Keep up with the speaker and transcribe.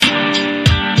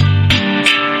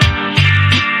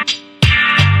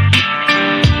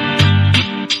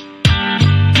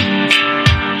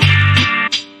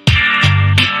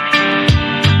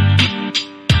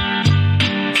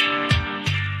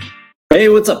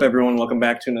What's up, everyone? Welcome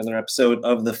back to another episode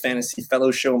of the Fantasy Fellow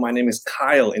Show. My name is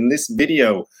Kyle. In this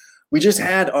video, we just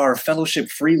had our Fellowship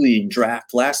Free League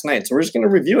draft last night, so we're just going to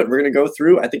review it. We're going to go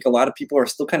through. I think a lot of people are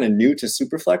still kind of new to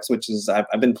Superflex, which is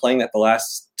I've been playing that the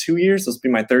last 2 years. This will be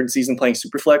my third season playing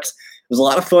Superflex. It was a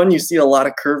lot of fun. You see a lot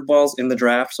of curveballs in the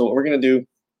draft. So what we're going to do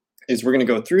is we're going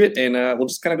to go through it, and we'll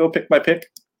just kind of go pick by pick,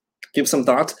 give some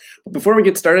thoughts. But before we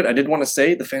get started, I did want to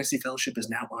say the Fantasy Fellowship is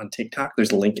now on TikTok.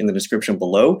 There's a link in the description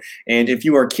below. And if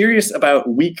you are curious about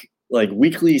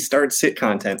weekly start sit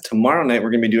content, tomorrow night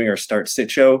we're going to be doing our start sit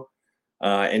show.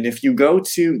 And if you go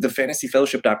to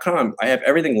thefantasyfellowship.com, I have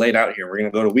everything laid out here. We're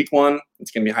going to go to week 1. It's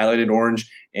going to be highlighted orange.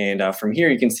 And from here,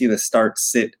 you can see the start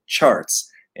sit charts.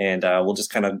 And we'll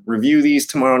just kind of review these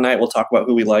tomorrow night. We'll talk about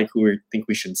who we like, who we think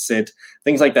we should sit,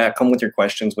 things like that. Come with your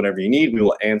questions, whatever you need. We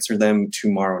will answer them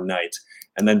tomorrow night.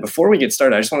 And then before we get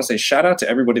started, I just want to say shout out to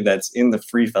everybody that's in the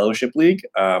free fellowship league.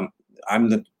 I'm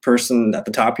the person at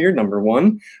the top here, number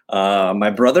 1. My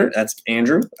brother, that's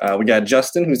Andrew. We got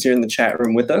Justin, who's here in the chat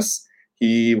room with us.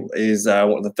 He is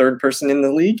the third person in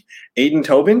the league. Aiden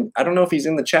Tobin, I don't know if he's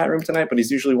in the chat room tonight, but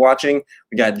he's usually watching.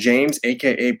 We got James,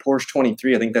 a.k.a.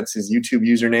 Porsche23. I think that's his YouTube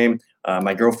username.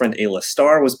 My girlfriend, Ayla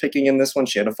Starr, was picking in this one.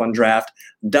 She had a fun draft.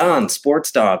 Don,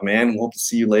 Sports Dog, man. We'll hope to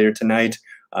see you later tonight.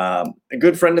 A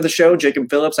good friend of the show, Jacob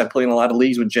Phillips. I play in a lot of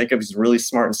leagues with Jacob. He's a really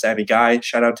smart and savvy guy.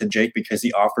 Shout out to Jake because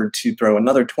he offered to throw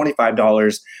another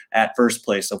 $25 at first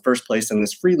place. So first place in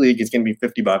this free league is going to be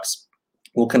 $50.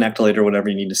 We'll connect later. Whatever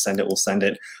you need to send it, we'll send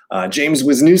it. James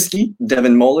Wisniewski,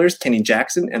 Devin Mollers, Kenny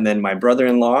Jackson, and then my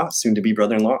brother-in-law, soon-to-be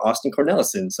brother-in-law, Austin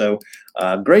Cornelison. So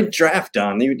great draft,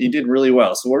 Don. You did really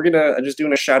well. So we're just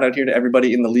doing a shout-out here to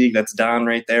everybody in the league. That's Don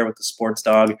right there with the sports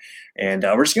dog. And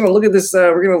we're just going to look at this.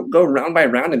 We're going to go round by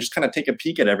round and just kind of take a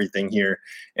peek at everything here.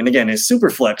 And again, it's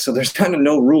Superflex, so there's kind of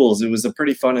no rules. It was a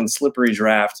pretty fun and slippery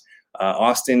draft.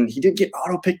 Austin, he did get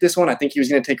auto-picked this one. I think he was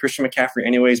going to take Christian McCaffrey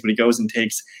anyways, but he goes and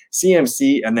takes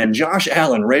CMC. And then Josh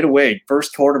Allen right away,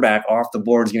 first quarterback off the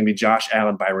board is going to be Josh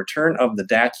Allen by return of the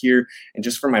DAC here. And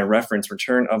just for my reference,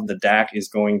 return of the DAC is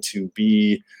going to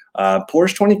be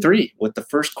Porsche 23 with the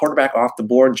first quarterback off the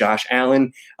board, Josh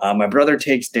Allen. My brother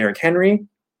takes Derrick Henry.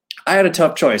 I had a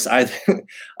tough choice. I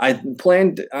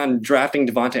planned on drafting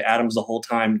Devontae Adams the whole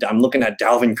time. I'm looking at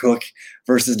Dalvin Cook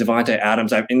versus Devontae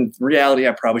Adams. In reality,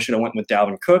 I probably should have went with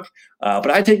Dalvin Cook, but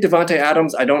I take Devontae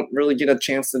Adams. I don't really get a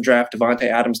chance to draft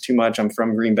Devontae Adams too much. I'm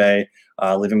from Green Bay,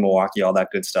 live in Milwaukee, all that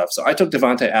good stuff. So I took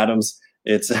Devontae Adams.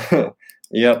 It's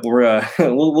yep.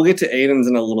 We'll get to Aiden's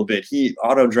in a little bit. He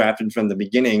auto drafted from the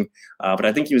beginning, but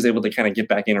I think he was able to kind of get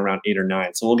back in around 8 or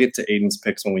 9. So we'll get to Aiden's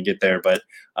picks when we get there. But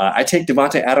I take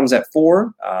Devontae Adams at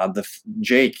 4.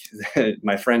 Jake,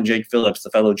 my friend Jake Phillips, the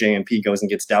fellow JMP, goes and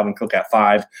gets Dalvin Cook at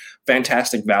 5.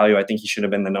 Fantastic value. I think he should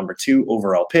have been the number 2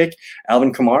 overall pick.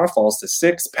 Alvin Kamara falls to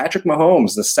 6. Patrick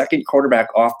Mahomes, the second quarterback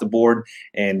off the board,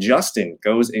 and Justin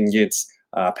goes and gets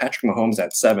Patrick Mahomes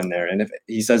at 7 there. And if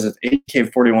he says if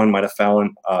AK41 might have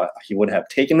fallen, he would have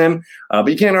taken them. But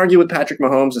you can't argue with Patrick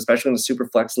Mahomes, especially in the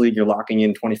Superflex League. You're locking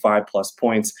in 25 plus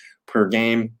points per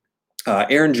game.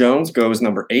 Aaron Jones goes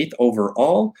number 8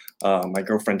 overall. My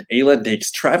girlfriend Ayla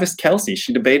takes Travis Kelce.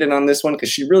 She debated on this one because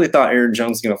she really thought Aaron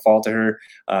Jones was going to fall to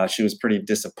her. She was pretty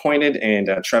disappointed, and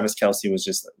Travis Kelce was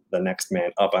just the next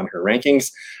man up on her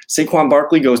rankings. Saquon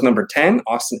Barkley goes number 10.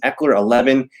 Austin Eckler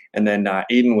 11, and then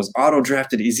Aiden was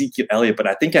auto-drafted Ezekiel Elliott, but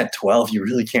I think at 12 you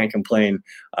really can't complain.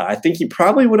 I think he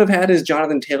probably would have had his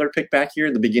Jonathan Taylor pick back here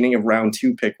at the beginning of round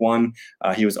 2, pick 1.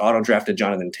 He was auto-drafted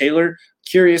Jonathan Taylor.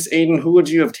 Curious, Aiden, who would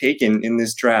you have taken in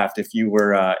this draft if you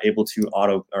were able to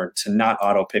not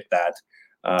auto pick that?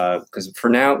 Because for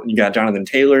now, you got Jonathan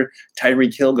Taylor.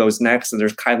 Tyreek Hill goes next, and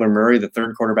there's Kyler Murray, the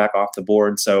third quarterback off the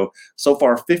board. So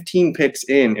far, 15 picks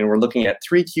in, and we're looking at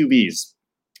 3 QBs.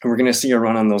 And we're going to see a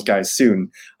run on those guys soon.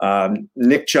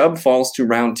 Nick Chubb falls to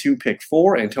round 2, pick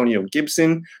 4. Antonio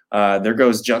Gibson. There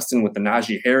goes Justin with the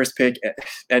Najee Harris pick.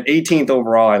 At 18th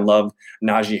overall, I love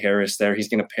Najee Harris there. He's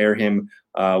going to pair him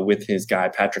with his guy,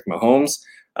 Patrick Mahomes.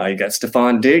 You got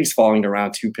Stephon Diggs falling to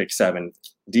round 2, pick 7.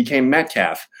 DK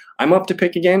Metcalf. I'm up to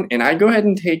pick again, and I go ahead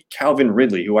and take Calvin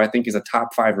Ridley, who I think is a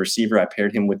top 5 receiver. I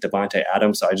paired him with Devontae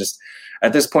Adams, so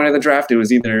at this point of the draft, it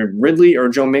was either Ridley or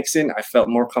Joe Mixon. I felt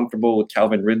more comfortable with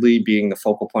Calvin Ridley being the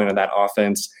focal point of that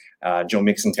offense. Joe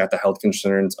Mixon's got the health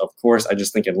concerns, of course. I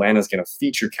just think Atlanta's going to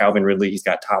feature Calvin Ridley. He's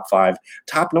got top 5,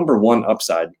 top number 1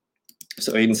 upside.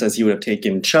 So Aiden says he would have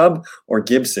taken Chubb or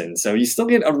Gibson. So you still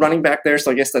get a running back there.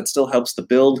 So I guess that still helps the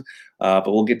build. But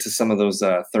we'll get to some of those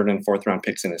third and fourth round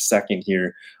picks in a second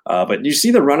here. But you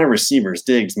see the running receivers,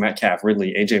 Diggs, Metcalf,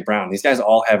 Ridley, A.J. Brown. These guys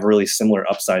all have really similar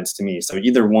upsides to me. So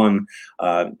either one,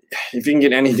 if you can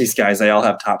get any of these guys, they all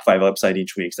have top 5 upside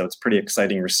each week. So it's a pretty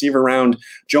exciting receiver round.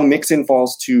 Joe Mixon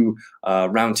falls to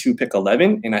round 2, pick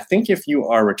 11. And I think if you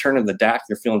are return of the DAC,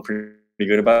 you're feeling pretty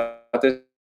good about this,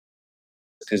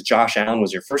 because Josh Allen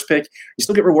was your first pick. You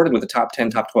still get rewarded with a top 10,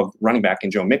 top 12 running back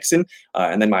in Joe Mixon.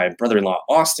 And then my brother-in-law,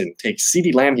 Austin, takes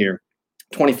CeeDee Lamb here,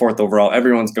 24th overall.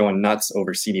 Everyone's going nuts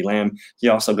over CeeDee Lamb. He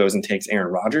also goes and takes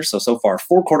Aaron Rodgers. So far,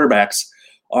 4 quarterbacks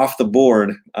off the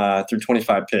board through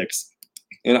 25 picks.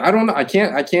 And I don't know. I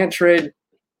can't trade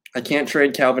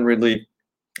Calvin Ridley.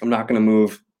 I'm not going to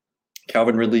move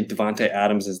Calvin Ridley. Devontae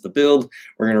Adams is the build.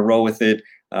 We're going to roll with it.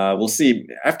 We'll see.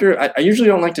 I usually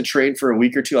don't like to trade for a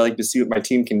week or two. I like to see what my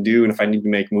team can do, and if I need to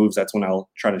make moves, that's when I'll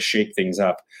try to shake things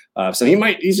up. So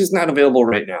he's just not available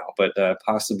right now, but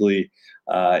possibly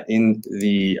in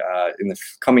the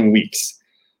coming weeks.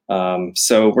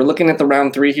 So we're looking at the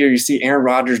round 3 here. You see Aaron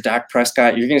Rodgers, Dak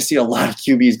Prescott. You're going to see a lot of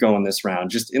QBs going this round.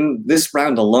 Just in this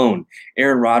round alone,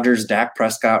 Aaron Rodgers, Dak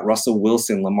Prescott, Russell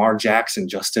Wilson, Lamar Jackson,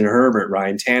 Justin Herbert,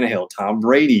 Ryan Tannehill, Tom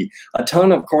Brady, a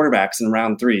ton of quarterbacks in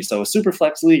round 3. So a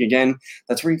Superflex league, again,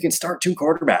 that's where you can start 2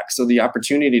 quarterbacks. So the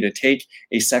opportunity to take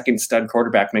a second stud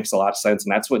quarterback makes a lot of sense.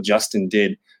 And that's what Justin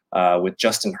did with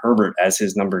Justin Herbert as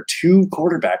his number 2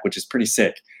 quarterback, which is pretty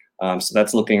sick. So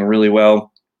that's looking really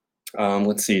well.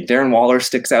 Let's see. Darren Waller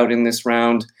sticks out in this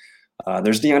round.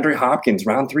 There's DeAndre Hopkins,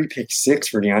 round 3, pick 6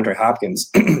 for DeAndre Hopkins.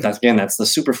 That's the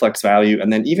super flex value.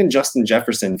 And then even Justin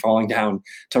Jefferson falling down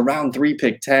to round 3,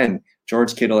 pick 10.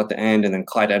 George Kittle at the end, and then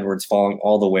Clyde Edwards falling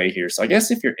all the way here. So I guess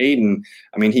if you're Aiden,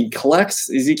 he collects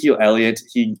Ezekiel Elliott.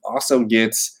 He also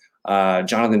gets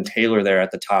Jonathan Taylor there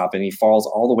at the top, and he falls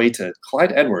all the way to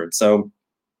Clyde Edwards. So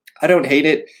I don't hate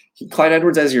it. Clyde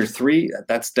Edwards as your 3,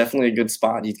 that's definitely a good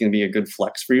spot. He's going to be a good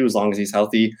flex for you as long as he's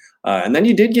healthy. And then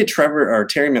you did get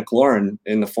Terry McLaurin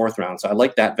in the 4th round, so I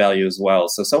like that value as well.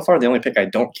 So far, the only pick I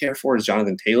don't care for is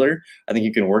Jonathan Taylor. I think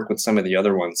you can work with some of the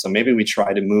other ones. So maybe we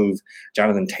try to move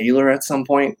Jonathan Taylor at some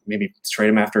point, maybe trade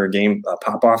him after a game, a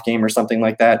pop-off game or something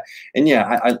like that. And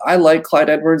yeah, I like Clyde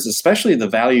Edwards, especially the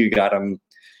value you got him.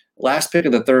 Last pick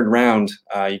of the 3rd round,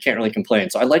 you can't really complain.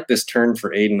 So I like this turn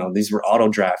for Aiden. These were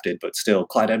auto-drafted, but still,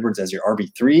 Clyde Edwards as your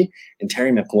RB3 and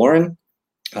Terry McLaurin,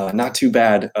 not too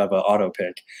bad of an auto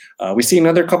pick. We see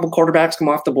another couple quarterbacks come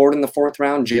off the board in the 4th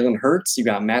round. Jalen Hurts, you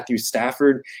got Matthew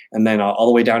Stafford, and then all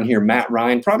the way down here, Matt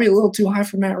Ryan. Probably a little too high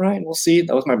for Matt Ryan. We'll see.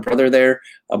 That was my brother there,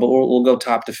 but we'll go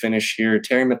top to finish here.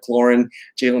 Terry McLaurin,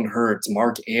 Jalen Hurts,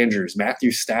 Mark Andrews,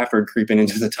 Matthew Stafford creeping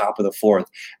into the top of the 4th.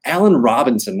 Allen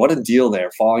Robinson, what a deal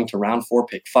there, falling to round 4,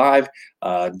 pick 5.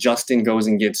 Justin goes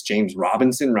and gets James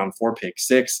Robinson, round 4, pick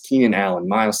 6. Keenan Allen,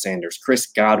 Miles Sanders, Chris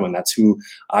Godwin. That's who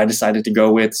I decided to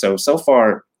go with. So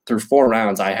far through 4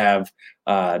 rounds, I have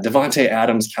Devontae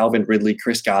Adams, Calvin Ridley,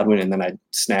 Chris Godwin, and then I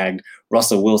snagged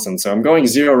Russell Wilson. So I'm going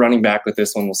 0 running back with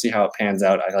this one. We'll see how it pans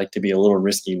out. I like to be a little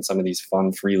risky in some of these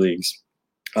fun free leagues.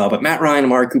 But Matt Ryan,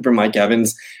 Amari Cooper, Mike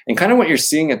Evans, and kind of what you're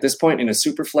seeing at this point in a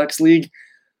super flex league,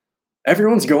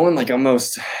 everyone's going like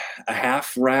almost a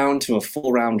half round to a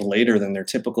full round later than their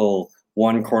typical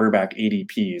 1 quarterback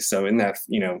ADP. So in that,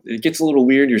 it gets a little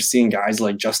weird. You're seeing guys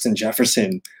like Justin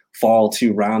Jefferson fall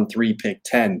to round 3, pick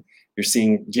 10. You're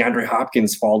seeing DeAndre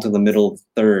Hopkins fall to the middle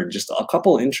 3rd. Just a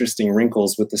couple interesting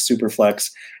wrinkles with the super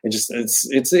flex.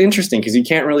 It's interesting because you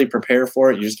can't really prepare for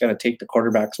it. You just got to take the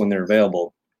quarterbacks when they're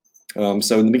available.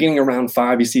 So in the beginning of round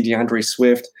 5, you see DeAndre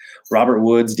Swift, Robert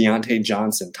Woods, Deontay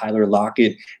Johnson, Tyler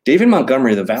Lockett, David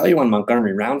Montgomery. The value on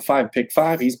Montgomery, round 5, pick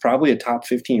 5. He's probably a top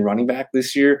 15 running back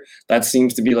this year. That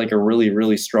seems to be like a really,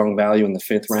 really strong value in the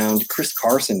 5th round. Chris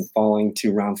Carson falling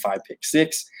to round 5, pick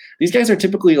 6. These guys are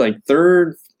typically like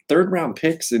third round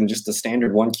picks in just a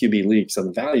standard 1 QB league. So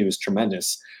the value is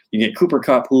tremendous. You get Cooper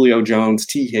Kupp, Julio Jones,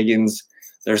 T. Higgins.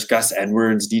 There's Gus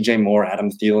Edwards, DJ Moore,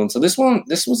 Adam Thielen. So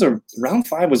round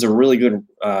 5 was a really good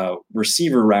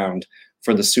receiver round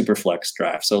for the Superflex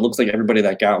draft. So it looks like everybody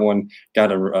that got one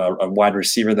got a wide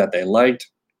receiver that they liked.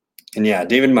 And yeah,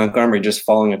 David Montgomery just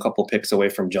falling a couple picks away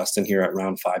from Justin here at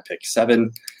round 5, pick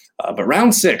 7. But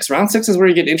round 6 is where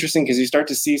you get interesting because you start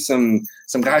to see some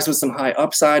guys with some high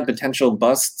upside, potential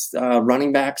busts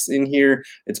running backs in here.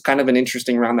 It's kind of an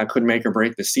interesting round that could make or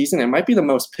break the season. It might be the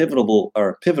most pivotable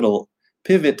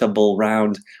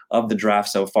round of the draft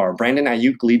so far. Brandon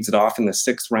Ayuk leads it off in the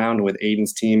 6th round with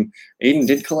Aiden's team. Aiden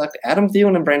did collect Adam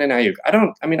Thielen and Brandon Ayuk. I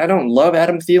don't love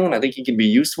Adam Thielen. I think he can be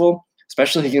useful,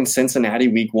 especially against Cincinnati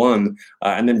week 1.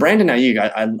 And then Brandon Ayuk,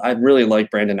 I really like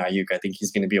Brandon Ayuk. I think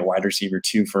he's going to be a wide receiver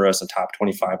 2 for us, a top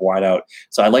 25 wideout.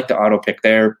 So I like the auto pick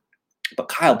there. But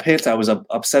Kyle Pitts, I was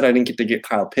upset I didn't get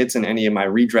Kyle Pitts in any of my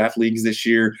redraft leagues this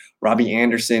year. Robbie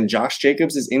Anderson, Josh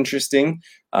Jacobs is interesting.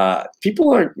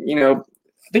 People are,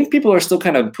 I think people are still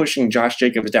kind of pushing Josh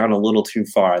Jacobs down a little too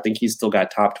far. I think he's still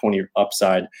got top 20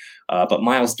 upside. But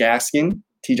Myles Gaskin,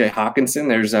 TJ Hawkinson,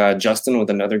 there's Justin with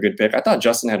another good pick. I thought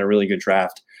Justin had a really good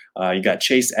draft. You got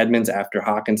Chase Edmonds after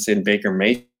Hawkinson, Baker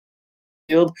Mayfield.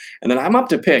 And then I'm up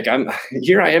to pick.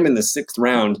 Here I am in the 6th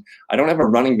round. I don't have a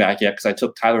running back yet because I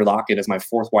took Tyler Lockett as my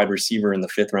 4th wide receiver in the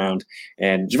 5th round.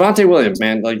 And Javonte Williams,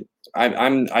 man, like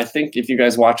I think if you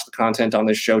guys watch the content on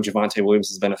this show, Javonte Williams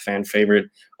has been a fan favorite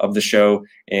of the show.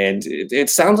 And it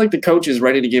sounds like the coach is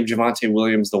ready to give Javonte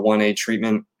Williams the 1A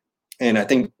treatment. And I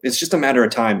think it's just a matter of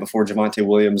time before Javonte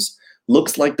Williams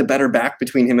looks like the better back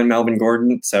between him and Melvin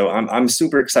Gordon. So I'm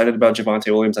super excited about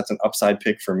Javonte Williams. That's an upside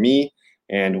pick for me.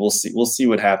 And we'll see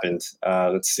what happens.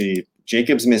 Let's see.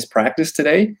 Jacobs missed practice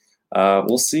today.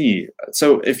 We'll see.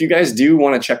 So if you guys do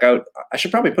want to check out, I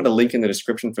should probably put a link in the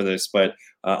description for this, but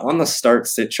on the start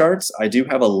sit charts, I do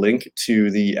have a link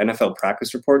to the NFL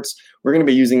practice reports. We're going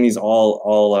to be using these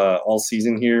all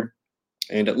season here.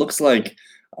 And it looks like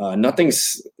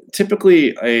nothing's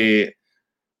typically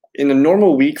in a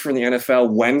normal week for the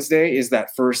NFL. Wednesday is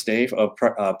that first day of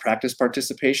practice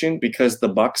participation because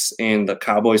the Bucs and the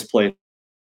Cowboys play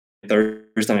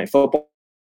Thursday Night Football,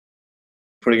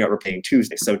 putting out reporting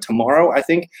Tuesday. So tomorrow, I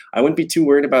think I wouldn't be too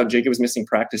worried about Jacobs missing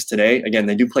practice today. Again,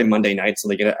 they do play Monday night, so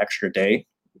they get an extra day.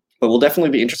 But we'll definitely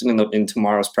be interested in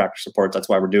tomorrow's practice reports. That's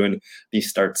why we're doing the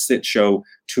start sit show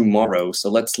tomorrow.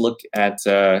 So let's look at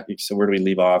so where do we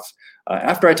leave off?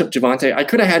 After I took Javonte, I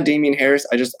could have had Damian Harris.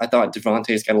 I thought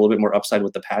Javonte's got a little bit more upside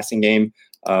with the passing game.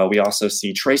 We also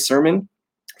see Trey Sermon,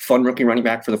 fun rookie running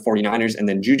back for the 49ers, and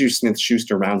then Juju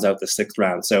Smith-Schuster rounds out the 6th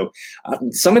round. So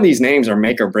some of these names are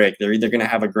make or break. They're either going to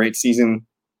have a great season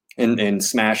and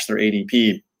smash their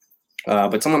ADP.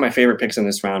 But some of my favorite picks in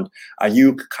this round,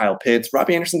 Ayuk, Kyle Pitts,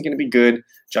 Robbie Anderson's going to be good.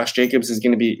 Josh Jacobs is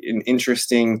going to be an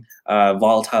interesting,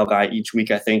 volatile guy each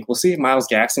week, I think. We'll see if Myles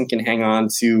Gaskin can hang on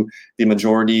to the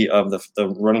majority of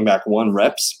the running back 1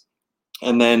 reps.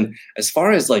 And then as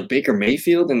far as like Baker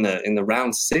Mayfield in the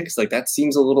round 6, like that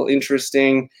seems a little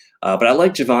interesting. But I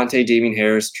like Javonte, Damian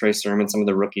Harris, Trey Sermon, some of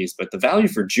the rookies. But the value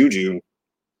for Juju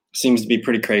seems to be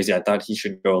pretty crazy. I thought he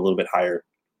should go a little bit higher.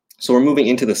 So we're moving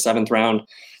into the 7th round.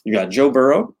 You got Joe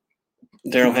Burrow,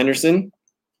 Darrell Henderson.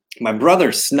 My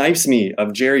brother snipes me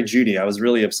of Jerry Jeudy. I was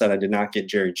really upset I did not get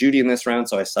Jerry Jeudy in this round,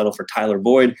 so I settled for Tyler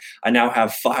Boyd. I now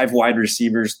have 5 wide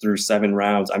receivers through 7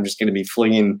 rounds. I'm just going to be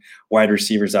flinging wide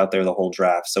receivers out there the whole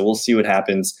draft. So we'll see what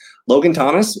happens. Logan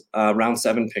Thomas, round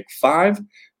 7, pick 5.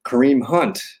 Kareem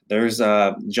Hunt. There's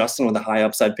Justin with a high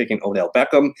upside pick in Odell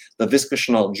Beckham. Laviska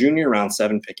Shenault Jr., round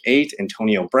 7, pick 8.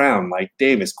 Antonio Brown, Mike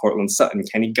Davis, Cortland Sutton,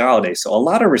 Kenny Galladay. So a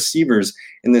lot of receivers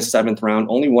in this 7th round.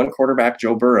 Only 1 quarterback,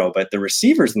 Joe Burrow. But the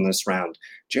receivers in this round,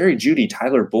 Jerry Jeudy,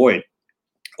 Tyler Boyd,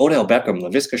 Odell Beckham,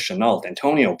 Laviska Shenault,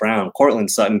 Antonio Brown,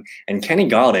 Cortland Sutton, and Kenny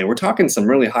Galladay. We're talking some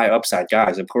really high upside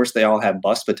guys. Of course, they all have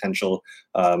bust potential,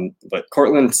 but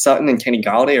Cortland Sutton and Kenny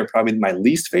Galladay are probably my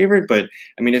least favorite. But,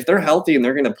 I mean, if they're healthy and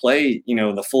they're going to play,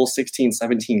 the full 16,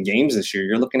 17 games this year,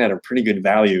 you're looking at a pretty good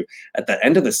value. At the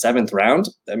end of the 7th round,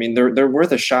 I mean, they're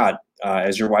worth a shot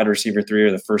as your wide receiver 3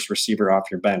 or the first receiver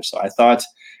off your bench. So I thought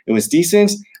it was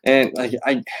decent. And like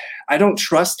I don't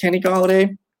trust Kenny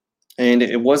Galladay. And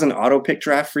it was an auto pick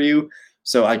draft for you.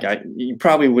 So you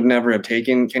probably would never have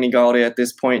taken Kenny Galladay at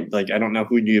this point. Like, I don't know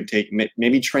who you have taken.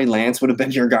 Maybe Trey Lance would have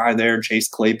been your guy there. Chase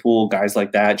Claypool, guys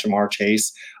like that. Jamar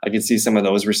Chase. I could see some of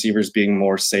those receivers being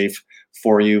more safe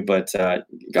for you. But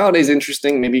Galladay's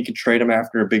interesting. Maybe you could trade him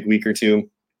after a big week or two.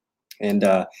 And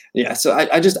so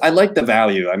I like the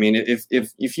value. I mean,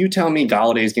 if you tell me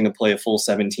Galladay is going to play a full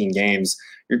 17 games,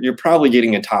 you're probably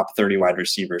getting a top 30 wide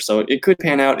receiver. So it could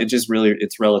pan out.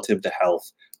 It's relative to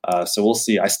health. So we'll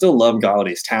see. I still love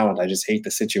Galladay's talent. I just hate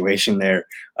the situation there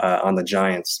on the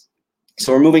Giants.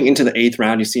 So we're moving into the 8th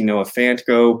round. You see Noah Fant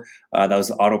go. That was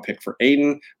the auto pick for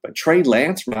Aiden. But Trey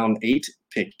Lance, round 8,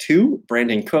 pick 2.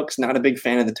 Brandon Cooks, not a big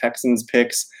fan of the Texans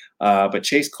picks. But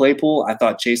Chase Claypool, I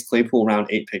thought Chase Claypool, round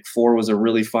 8, pick 4 was a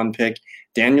really fun pick.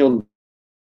 Daniel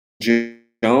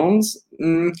Jones,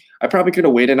 I probably could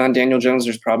have waited on Daniel Jones.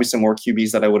 There's probably some more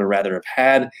QBs that I would have rather have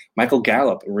had. Michael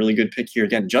Gallup, a really good pick here.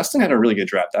 Again, Justin had a really good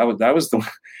draft. That was the one.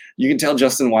 You can tell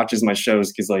Justin watches my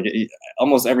shows because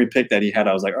almost every pick that he had,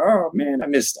 I was like, oh man, I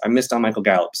missed on Michael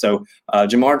Gallup. So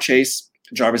Jamar Chase,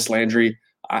 Jarvis Landry,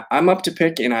 I'm up to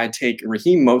pick, and I take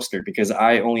Raheem Mostert because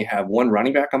I only have one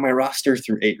running back on my roster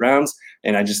through 8 rounds.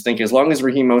 And I just think as long as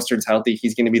Raheem Mostert's healthy,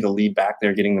 he's going to be the lead back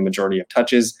there getting the majority of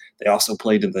touches. They also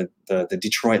played the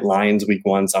Detroit Lions week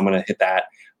 1, so I'm going to hit that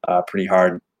pretty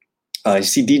hard. You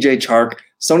see DJ Chark,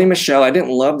 Sony Michel. I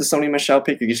didn't love the Sony Michel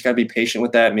pick. You just got to be patient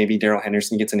with that. Maybe Darrell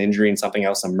Henderson gets an injury and something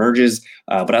else emerges.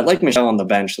 But I like Michel on the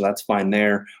bench, so that's fine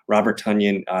there. Robert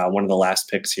Tonyan, one of the last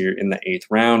picks here in the 8th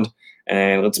round.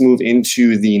 And let's move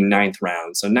into the 9th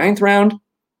round. So 9th round,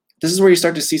 this is where you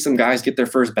start to see some guys get their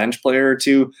first bench player or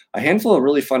two, a handful of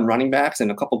really fun running backs,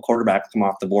 and a couple quarterbacks come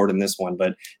off the board in this one.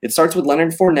 But it starts with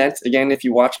Leonard Fournette. Again, if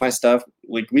you watch my stuff,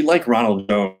 we like Ronald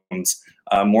Jones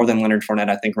more than Leonard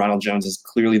Fournette. I think Ronald Jones is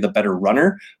clearly the better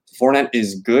runner. Fournette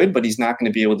is good, but he's not going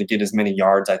to be able to get as many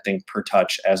yards, I think, per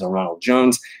touch as a Ronald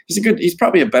Jones. He's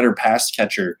probably a better pass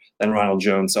catcher than Ronald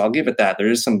Jones, so I'll give it that. There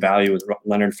is some value with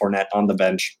Leonard Fournette on the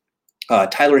bench.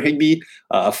 Tyler Higbee,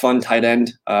 a fun tight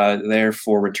end there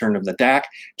for return of the Dak.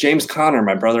 James Conner,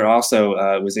 my brother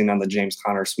also was in on the James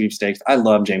Conner sweepstakes. I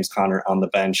love James Conner on the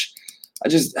bench.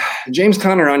 James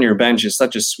Conner on your bench is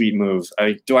such a sweet move.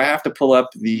 Do I have to pull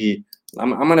up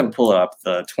I'm going to pull up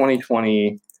the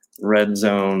 2020 red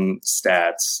zone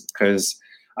stats because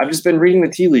I've just been reading the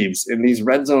tea leaves, and these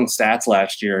red zone stats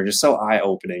last year are just so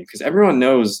eye-opening because everybody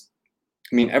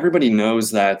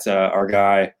knows that our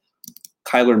guy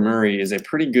Kyler Murray is a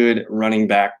pretty good running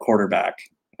back quarterback.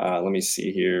 Let me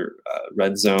see here.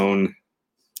 Red zone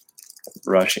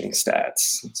rushing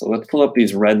stats. So let's pull up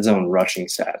these red zone rushing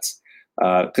stats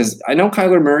because I know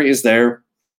Kyler Murray is there,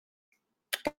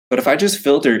 but if I just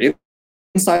filter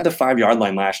inside the 5-yard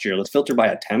line last year, let's filter by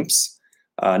attempts.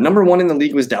 Number 1 in the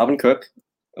league was Dalvin Cook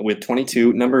with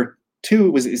 22. Number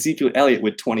 2 was Ezekiel Elliott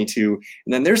with 22.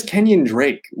 And then there's Kenyon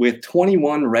Drake with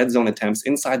 21 red zone attempts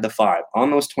inside the 5.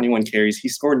 On those 21 carries, he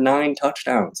scored 9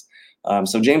 touchdowns.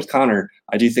 So James Conner,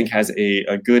 I do think, has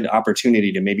a good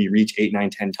opportunity to maybe reach 8, 9,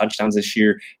 10 touchdowns this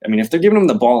year. I mean, if they're giving him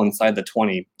the ball inside the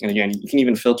 20, and again, you can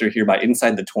even filter here by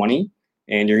inside the 20,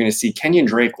 and you're going to see Kenyon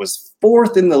Drake was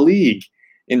 4th in the league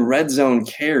in red zone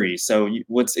carries. So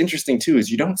what's interesting, too, is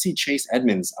you don't see Chase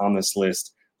Edmonds on this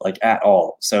list like at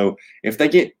all. So if they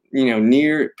get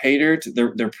near pay dirt,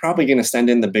 they're probably going to send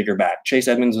in the bigger back. Chase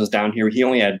Edmonds was down here. He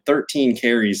only had 13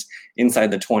 carries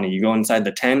inside the 20. You go inside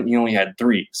the 10, he only had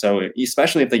 3. So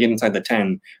especially if they get inside the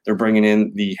 10, they're bringing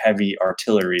in the heavy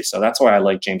artillery. So that's why I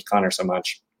like James Conner so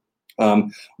much.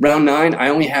 Round 9, I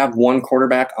only have one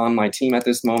quarterback on my team at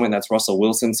this moment. That's Russell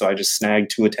Wilson. So I just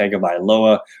snagged Tua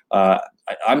Tagovailoa.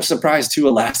 I'm surprised Tua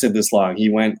lasted this long. He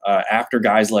went after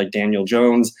guys like Daniel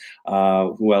Jones.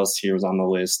 Who else here was on the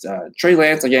list? Trey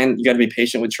Lance. Again, you got to be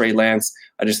patient with Trey Lance.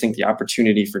 I just think the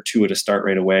opportunity for Tua to start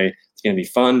right away is going to be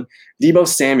fun. Deebo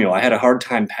Samuel. I had a hard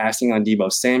time passing on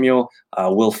Deebo Samuel.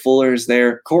 Will Fuller's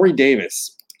there. Corey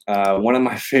Davis. One of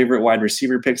my favorite wide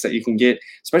receiver picks that you can get,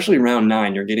 especially round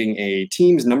 9. You're getting a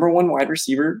team's number 1 wide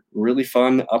receiver. Really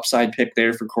fun upside pick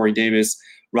there for Corey Davis.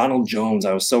 Ronald Jones,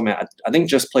 I was so mad. I think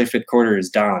just play 5th quarter is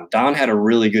Don. Don had a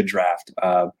really good draft.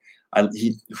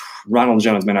 Ronald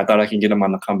Jones, man, I thought I could get him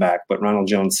on the comeback, but Ronald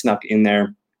Jones snuck in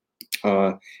there.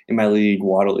 In my league,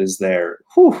 Waddle is there.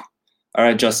 Whew. All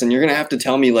right, Justin, you're going to have to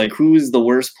tell me, who's the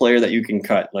worst player that you can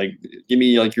cut. Give me,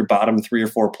 your bottom 3 or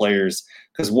 4 players,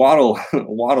 because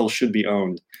Waddle should be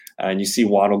owned. And you see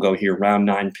Waddle go here, round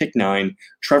 9, pick 9.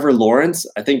 Trevor Lawrence,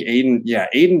 I think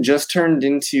Aiden just turned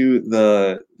into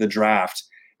the draft,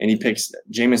 and he picks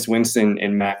Jameis Winston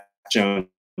and Mac Jones.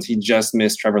 He just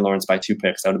missed Trevor Lawrence by 2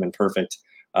 picks. That would have been perfect.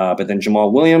 But then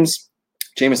Jamal Williams,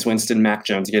 Jameis Winston, Mac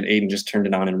Jones. Again, Aiden just turned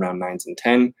it on in round 9s and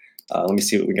 10. Let me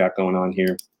see what we got going on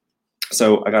here.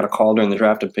 So I got a call during the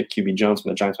draft to pick QB Jones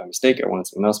from the Giants by mistake. I wanted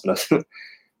something else, but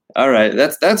all right,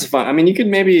 that's fine. I mean, you could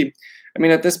maybe.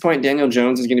 At this point, Daniel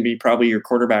Jones is going to be probably your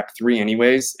quarterback 3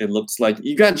 anyways. It looks like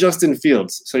you got Justin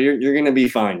Fields, so you're going to be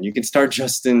fine. You could start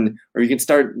Justin, or you could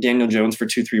start Daniel Jones for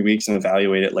 2-3 weeks and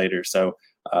evaluate it later. So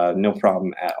no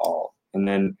problem at all. And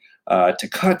then to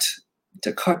cut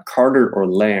Carter or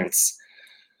Lance,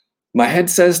 my head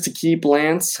says to keep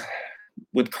Lance.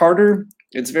 With Carter,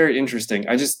 it's very interesting.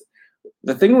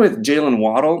 The thing with Jalen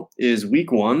Waddle is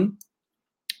week 1,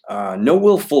 no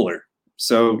Will Fuller.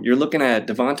 So you're looking at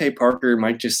Devontae Parker,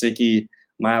 Mike Gesicki,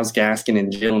 Myles Gaskin,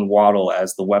 and Jalen Waddle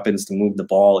as the weapons to move the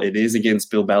ball. It is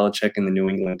against Bill Belichick and the New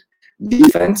England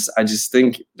defense. I just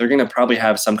think they're going to probably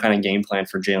have some kind of game plan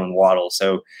for Jalen Waddle.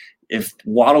 So if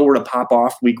Waddle were to pop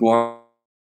off week 1,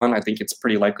 I think it's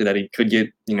pretty likely that he could get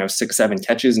 6-7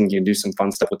 catches and can do some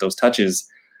fun stuff with those touches.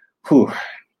 Whew.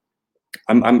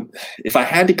 If I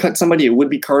had to cut somebody, it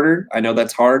would be Carter. I know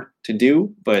that's hard to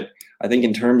do, but I think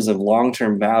in terms of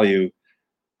long-term value,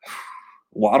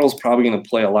 Waddle's probably going to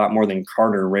play a lot more than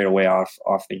Carter right away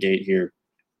off the gate here.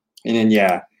 And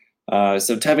then,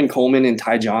 so Tevin Coleman and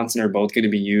Ty Johnson are both going to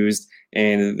be used.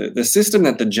 And the system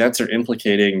that the Jets are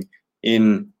implicating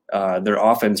in their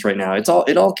offense right now,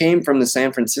 it all came from the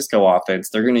San Francisco offense.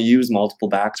 They're going to use multiple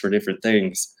backs for different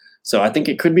things. So I think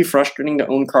it could be frustrating to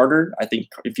own Carter. I think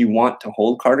if you want to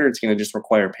hold Carter, it's going to just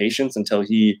require patience until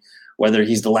whether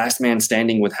he's the last man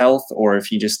standing with health or if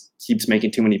he just keeps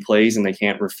making too many plays and they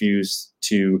can't refuse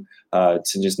to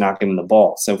just knock him in the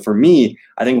ball. So for me,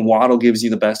 I think Waddle gives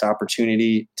you the best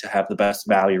opportunity to have the best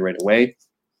value right away.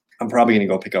 I'm probably going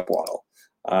to go pick up Waddle.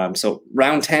 So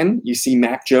round 10, you see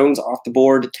Mac Jones off the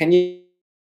board. Can you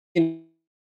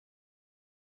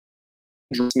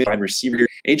wide receiver?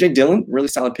 AJ Dillon, really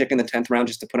solid pick in the 10th round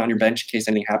just to put on your bench in case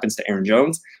anything happens to Aaron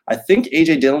Jones. I think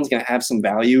AJ Dillon's going to have some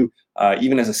value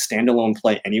even as a standalone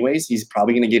play anyways. He's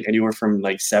probably going to get anywhere from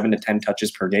like 7 to 10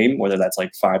 touches per game, whether that's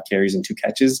like 5 carries and 2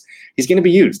 catches. He's going to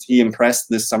be used. He impressed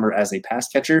this summer as a pass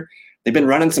catcher. They've been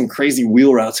running some crazy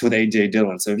wheel routes with AJ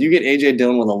Dillon. So if you get AJ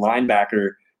Dillon with a linebacker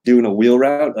doing a wheel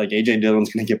route, like AJ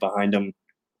Dillon's going to get behind him.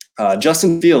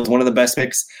 Justin Fields, one of the best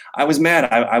picks. I was mad.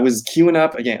 I was queuing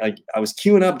up again. I was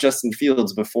queuing up Justin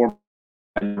Fields before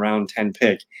round 10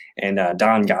 pick, and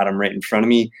Don got him right in front of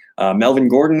me. Melvin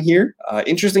Gordon here.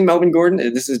 Interesting Melvin Gordon.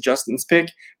 This is Justin's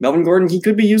pick. Melvin Gordon, he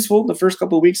could be useful the first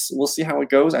couple of weeks. We'll see how it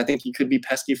goes. I think he could be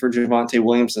pesky for Javonte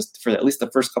Williams for at least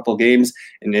the first couple of games.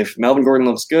 And if Melvin Gordon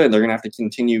looks good, they're going to have to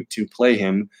continue to play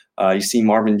him. You see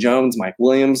Marvin Jones, Mike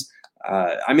Williams.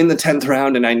 I'm in the 10th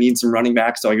round and I need some running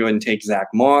backs, so I go ahead and take Zach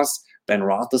Moss, Ben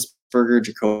Roethlisberger,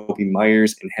 Jacoby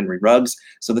Myers, and Henry Ruggs.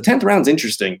 So the 10th round's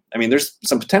interesting. I mean, there's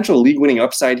some potential league-winning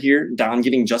upside here. Don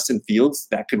getting Justin Fields,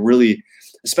 that could really,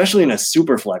 especially in a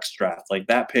Superflex draft, like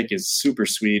that pick is super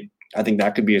sweet. I think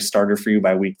that could be a starter for you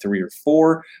by week 3 or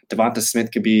 4. Devonta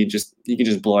Smith could be he could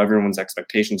just blow everyone's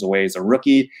expectations away as a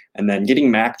rookie. And then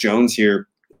getting Mac Jones here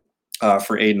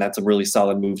for Aiden, that's a really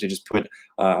solid move to just put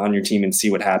on your team and see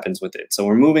what happens with it. So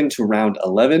we're moving to round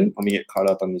 11. Let me get caught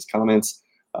up on these comments.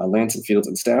 Lansing, Fields,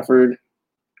 and Stafford.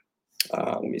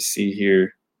 Let me see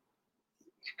here.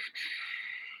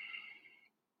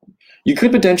 You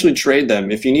could potentially trade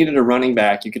them. If you needed a running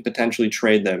back, you could potentially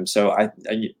trade them. So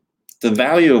the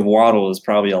value of Waddle is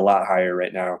probably a lot higher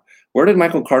right now. Where did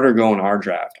Michael Carter go in our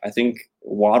draft? I think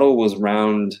Waddle was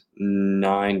round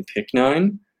 9, pick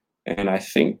 9. And I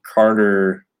think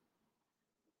Carter,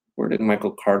 where did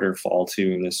Michael Carter fall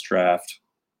to in this draft?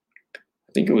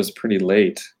 I think it was pretty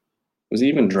late. Was he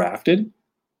even drafted?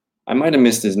 I might have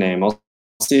missed his name. I'll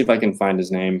see if I can find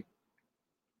his name.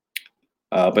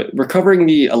 But recovering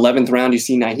the 11th round, you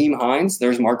see Nyheim Hines.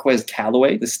 There's Marquez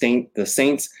Callaway, the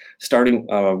Saints starting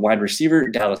wide receiver,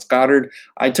 Dallas Goedert.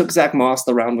 I took Zach Moss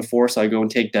the round before, so I go and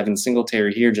take Devin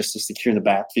Singletary here just to secure the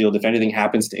backfield. If anything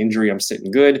happens to injury, I'm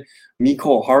sitting good.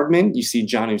 Mecole Hardman, you see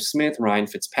Jonnu Smith, Ryan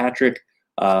Fitzpatrick.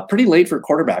 Pretty late for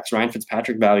quarterbacks. Ryan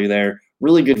Fitzpatrick value there.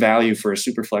 Really good value for a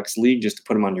Superflex league just to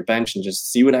put him on your bench and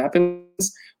just see what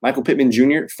happens. Michael Pittman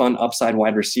Jr., fun upside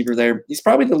wide receiver there. He's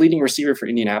probably the leading receiver for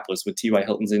Indianapolis with T.Y.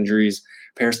 Hilton's injuries.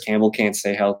 Paris Campbell can't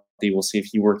stay healthy. We'll see if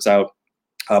he works out.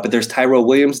 But there's Tyrell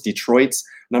Williams, Detroit's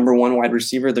number 1 wide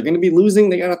receiver. They're going to be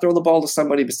losing. They got to throw the ball to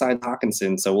somebody besides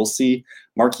Hawkinson. So we'll see.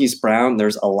 Marquise Brown.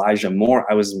 There's Elijah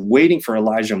Moore. I was waiting for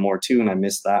Elijah Moore too, and I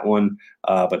missed that one.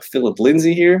 But Phillip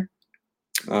Lindsay here.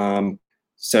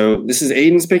 So this is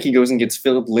Aiden's pick. He goes and gets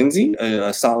Phillip Lindsay,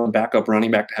 a solid backup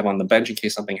running back to have on the bench in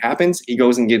case something happens. He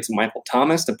goes and gets Michael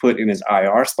Thomas to put in his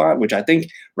IR spot, which I think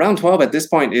round 12 at this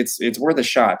point, it's worth a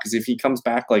shot because if he comes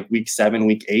back like week 7,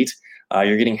 week 8,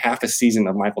 you're getting half a season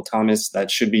of Michael Thomas.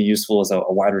 That should be useful as a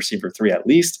wide receiver 3 at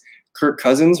least. Kirk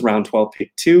Cousins, round 12,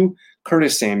 pick 2.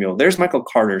 Curtis Samuel. There's Michael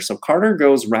Carter. So Carter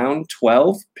goes round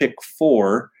 12, pick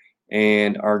 4.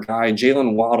 And our guy,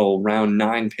 Jalen Waddle, round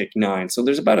 9, pick 9. So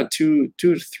there's about a 2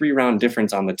 to 3 round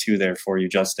difference on the 2 there for you,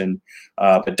 Justin.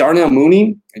 But Darnell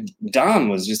Mooney, Don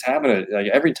was just having like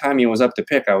every time he was up to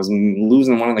pick, I was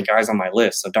losing one of the guys on my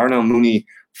list. So Darnell Mooney,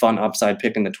 fun upside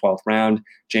pick in the 12th round.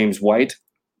 James White,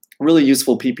 really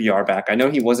useful PPR back. I know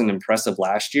he wasn't impressive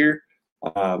last year.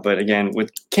 But again,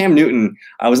 with Cam Newton,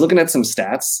 I was looking at some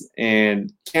stats,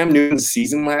 and Cam Newton's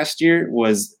season last year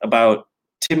was about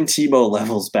Tim Tebow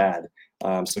levels bad.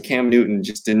 So Cam Newton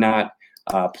just did not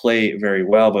play very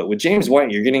well. But with James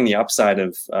White, you're getting the upside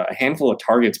of a handful of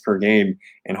targets per game,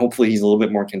 and hopefully he's a little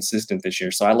bit more consistent this year.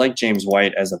 So I like James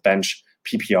White as a bench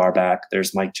PPR back.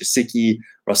 There's Mike Gesicki,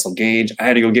 Russell Gage. I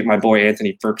had to go get my boy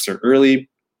Anthony Firkser early.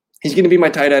 He's going to be my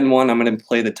tight end 1. I'm going to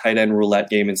play the tight end roulette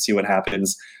game and see what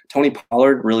happens. Tony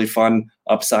Pollard, really fun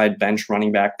upside bench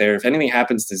running back there. If anything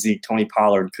happens to Zeke, Tony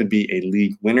Pollard could be a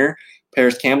league winner.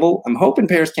 Paris Campbell. I'm hoping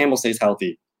Paris Campbell stays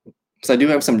healthy, because I do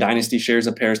have some dynasty shares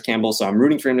of Paris Campbell, so I'm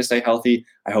rooting for him to stay healthy.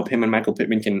 I hope him and Michael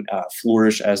Pittman can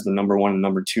flourish as the number 1 and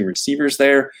number 2 receivers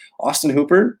there. Austin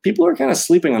Hooper, people are kind of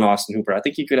sleeping on Austin Hooper. I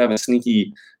think he could have a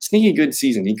sneaky good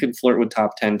season. He could flirt with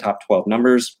top 10, top 12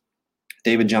 numbers.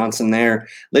 David Johnson there.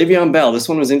 Le'Veon Bell, this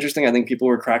one was interesting. I think people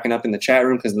were cracking up in the chat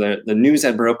room because the news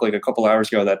had broke like a couple hours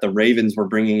ago that the Ravens were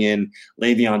bringing in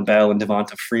Le'Veon Bell and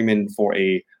Devonta Freeman for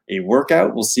a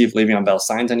workout. We'll see if Le'Veon Bell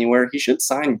signs anywhere. He should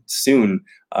sign soon,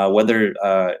 whether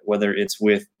it's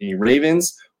with the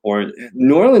Ravens or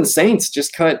New Orleans Saints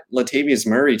just cut Latavius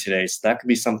Murray today, so that could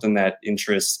be something that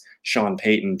interests Sean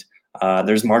Payton.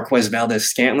 There's Marquez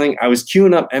Valdez-Scantling. I was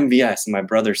queuing up MVS, and my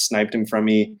brother sniped him from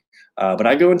me. But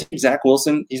I go into Zach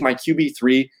Wilson. He's my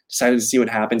QB3. Decided to see what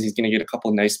happens. He's going to get a couple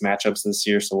of nice matchups this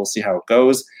year, so we'll see how it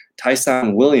goes.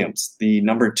 Tyson Williams, the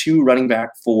number 2 running back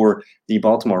for the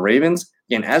Baltimore Ravens.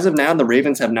 Again, as of now, the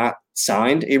Ravens have not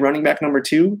signed a running back number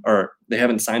 2, or they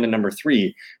haven't signed a number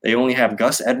 3. They only have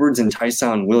Gus Edwards and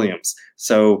Tyson Williams.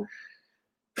 So,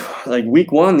 like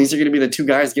week 1, these are going to be the 2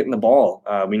 guys getting the ball.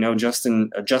 We know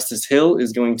Justice Hill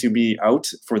is going to be out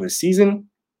for the season.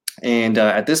 And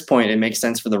at this point, it makes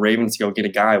sense for the Ravens to go get a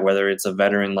guy, whether it's a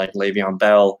veteran like Le'Veon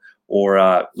Bell or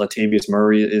Latavius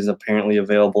Murray is apparently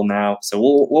available now. So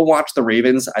we'll watch the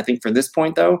Ravens. I think for this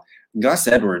point, though, Gus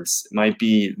Edwards might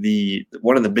be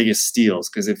one of the biggest steals,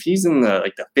 because if he's in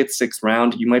the 5th, 6th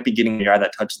round, you might be getting a guy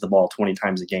that touches the ball 20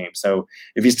 times a game. So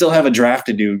if you still have a draft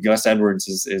to do, Gus Edwards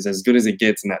is as good as it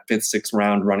gets in that 5th, 6th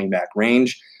round running back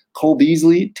range. Cole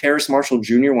Beasley, Terrace Marshall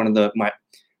Jr.,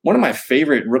 one of my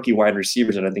favorite rookie wide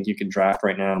receivers that I think you could draft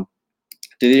right now.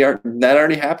 Did that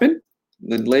already happen?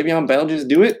 Did Le'Veon Bell just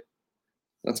do it?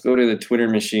 Let's go to the Twitter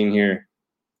machine here.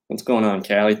 What's going on,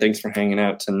 Callie? Thanks for hanging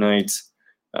out tonight.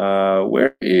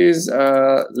 Where is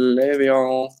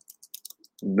Le'Veon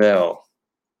Bell?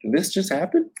 Did this just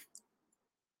happen?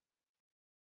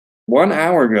 1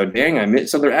 hour ago. Dang, I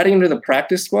missed. So they're adding him to the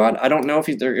practice squad. I don't know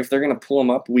if they're going to pull him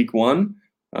up week 1.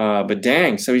 But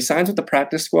dang, so he signs with the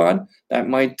practice squad. That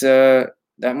might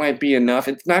be enough.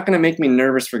 It's not going to make me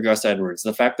nervous for Gus Edwards.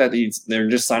 The fact that they're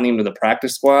just signing him to the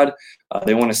practice squad,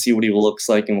 they want to see what he looks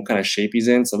like and what kind of shape he's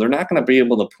in. So they're not going to be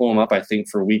able to pull him up, I think,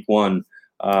 for week 1.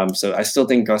 So I still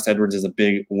think Gus Edwards is a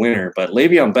big winner. But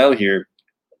Le'Veon Bell here,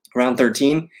 round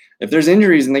 13. If there's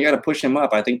injuries and they got to push him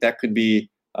up, I think that could be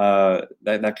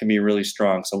that could be really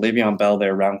strong. So Le'Veon Bell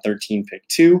there, round 13, pick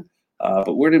 2.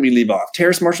 But where did we leave off?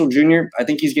 Terrace Marshall Jr., I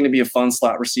think he's going to be a fun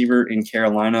slot receiver in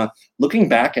Carolina. Looking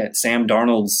back at Sam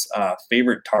Darnold's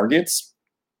favorite targets,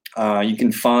 you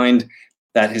can find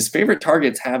that his favorite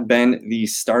targets have been the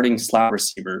starting slot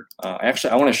receiver.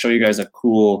 Actually, I want to show you guys a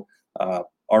cool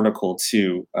article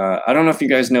too. I don't know if you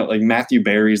guys know, like Matthew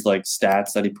Berry's like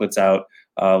stats that he puts out.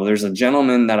 There's a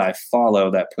gentleman that I follow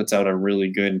that puts out a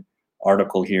really good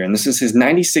article here, and this is his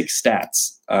 96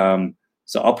 stats.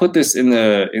 So I'll put this in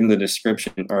the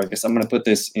description, or I guess I'm going to put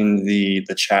this in the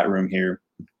chat room here.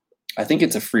 I think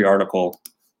it's a free article.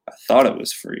 I thought it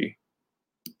was free.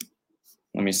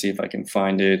 Let me see if I can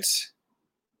find it.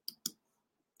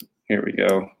 Here we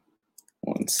go.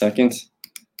 1 second.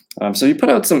 So he put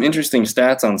out some interesting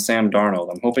stats on Sam Darnold.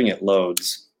 I'm hoping it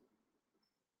loads.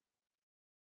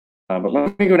 But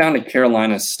let me go down to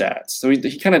Carolina's stats. So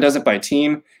he kind of does it by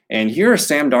team. And here are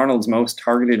Sam Darnold's most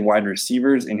targeted wide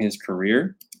receivers in his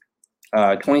career.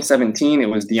 2017, it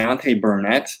was Deontay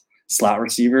Burnett, slot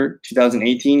receiver.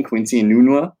 2018, Quincy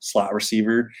Enunwa, slot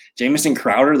receiver. Jamison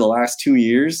Crowder, the last 2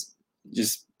 years,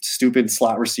 just stupid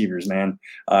slot receivers, man.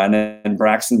 And then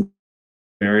Braxton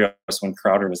Berrios when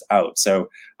Crowder was out. So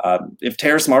if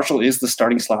Terrace Marshall is the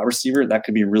starting slot receiver, that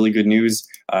could be really good news.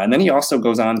 And then he also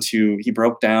goes on to, he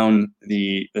broke down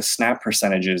the snap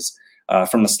percentages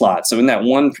from the slot. So in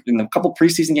the couple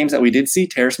preseason games that we did see,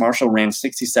 Terrace Marshall ran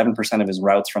 67% of his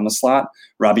routes from the slot.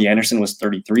 Robbie Anderson was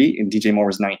 33 and DJ Moore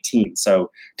was 19.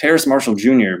 So Terrace Marshall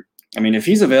Jr., I mean, if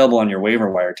he's available on your waiver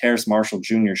wire, Terrace Marshall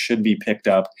Jr. should be picked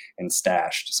up and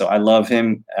stashed. So I love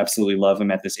him, absolutely love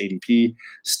him at this ADP.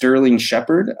 Sterling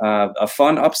Shepard, a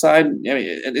fun upside.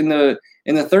 In the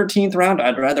 13th round,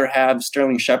 I'd rather have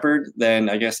Sterling Shepard than,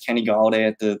 I guess, Kenny Galladay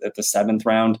at the 7th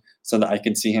round, so that I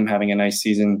could see him having a nice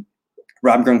season.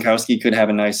 Rob Gronkowski could have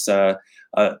a nice.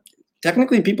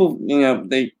 Technically, people,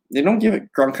 they don't give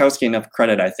Gronkowski enough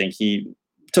credit. I think he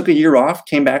took a year off,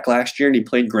 came back last year, and he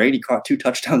played great. He caught 2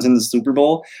 touchdowns in the Super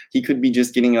Bowl. He could be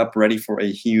just getting up ready for a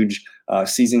huge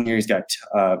season here. He's got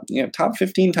top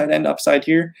 15 tight end upside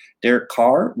here. Derek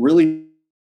Carr, really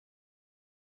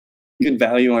good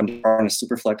value on a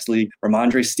Superflex league.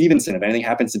 Ramondre Stevenson, if anything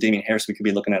happens to Damian Harris, we could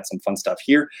be looking at some fun stuff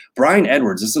here. Brian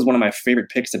Edwards, this is one of my favorite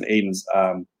picks of Aiden's.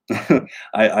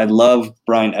 I love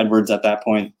Bryan Edwards at that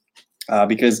point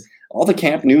because all the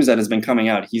camp news that has been coming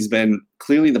out, he's been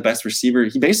clearly the best receiver.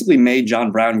 He basically made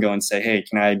John Brown go and say, hey,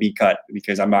 can I be cut?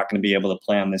 Because I'm not going to be able to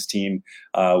play on this team.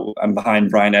 I'm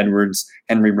behind Bryan Edwards,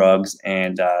 Henry Ruggs,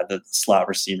 and the slot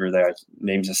receiver there,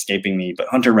 name's escaping me, but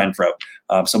Hunter Renfrow.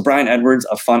 So Bryan Edwards,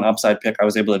 a fun upside pick. I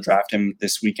was able to draft him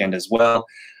this weekend as well.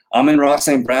 Amon-Ra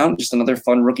St. Brown, just another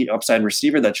fun rookie upside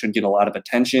receiver that should get a lot of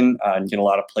attention and get a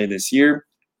lot of play this year.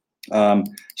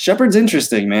 Shepard's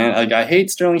interesting, man. Like, I hate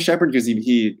Sterling Shepard because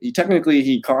he technically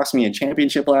he cost me a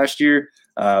championship last year,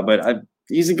 but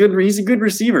he's a good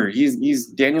receiver. He's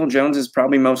Daniel Jones's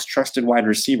probably most trusted wide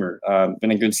receiver. Been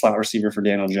a good slot receiver for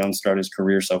Daniel Jones throughout his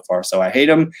career so far. So I hate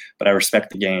him, but I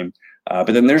respect the game.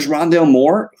 But then there's Rondale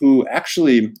Moore, who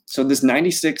actually, so this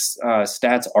 96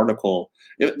 stats article,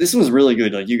 this was really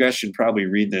good. Like, you guys should probably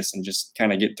read this and just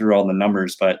kind of get through all the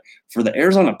numbers. But for the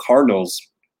Arizona Cardinals,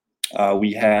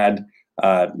 we had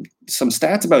some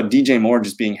stats about DJ Moore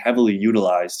just being heavily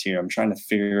utilized here. I'm trying to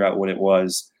figure out what it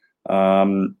was. I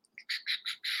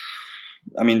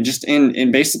mean, just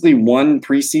in basically one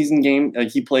preseason game, like,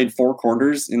 he played 4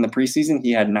 quarters in the preseason.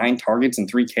 He had 9 targets and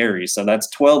 3 carries. So that's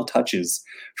 12 touches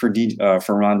for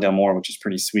Rondale Moore, which is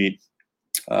pretty sweet.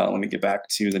 Let me get back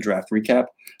to the draft recap.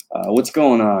 What's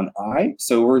going on?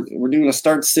 So we're doing a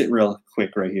start sit real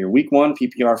quick right here. Week 1,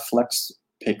 PPR flex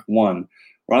pick 1.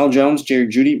 Ronald Jones, Jerry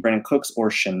Jeudy, Brandon Cooks, or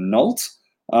Chenault.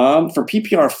 For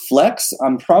PPR flex,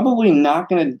 I'm probably not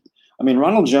going to – I mean,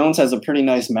 Ronald Jones has a pretty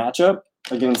nice matchup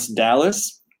against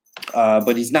Dallas,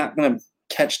 but he's not going to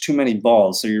catch too many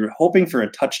balls. So you're hoping for a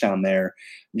touchdown there.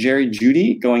 Jerry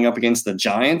Jeudy going up against the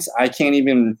Giants. I can't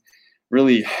even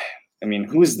really – I mean,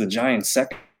 who is the Giants'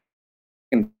 secondary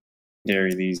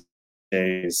these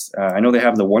days? I know they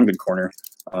have the one good corner,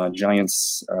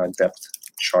 Giants depth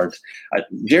chart.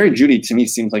 Jerry Jeudy to me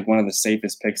seems like one of the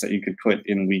safest picks that you could put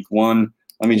in week 1.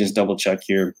 Let me just double check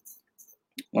here.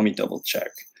 They're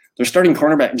starting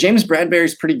cornerback. James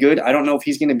Bradbury's pretty good. I don't know if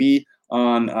he's going to be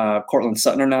on Cortland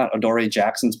Sutton or not. Adoree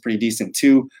Jackson's pretty decent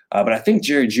too. But I think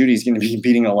Jerry Jeudy's going to be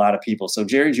beating a lot of people. So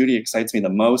Jerry Jeudy excites me the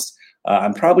most.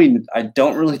 I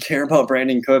don't really care about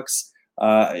Brandon Cooks.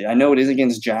 I know it is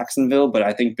against Jacksonville, but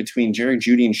I think between Jerry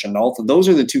Jeudy and Chenault, those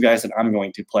are the 2 guys that I'm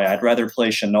going to play. I'd rather play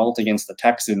Chenault against the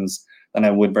Texans than I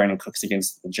would Brandon Cooks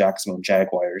against the Jacksonville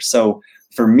Jaguars. So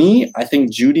for me, I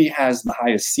think Jeudy has the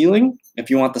highest ceiling. If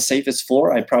you want the safest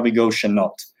floor, I'd probably go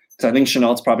Chenault, because I think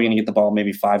Chenault's probably going to get the ball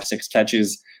maybe 5-6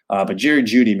 catches. But Jerry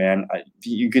Jeudy, man,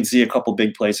 you could see a couple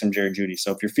big plays from Jerry Jeudy.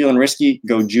 So if you're feeling risky,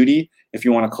 go Jeudy. If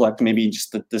you want to collect maybe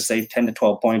just the safe 10 to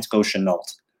 12 points, go Chenault.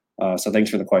 So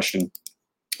thanks for the question.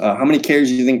 How many carries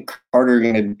do you think Carter are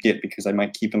going to get? Because I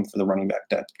might keep him for the running back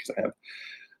depth, because I have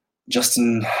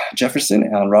Justin Jefferson,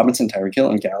 Allen Robinson, Tyreek Hill,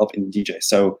 and Gallup and DJ.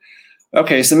 So,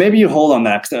 okay, so maybe you hold on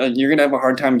that, because you're going to have a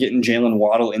hard time getting Jalen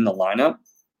Waddle in the lineup.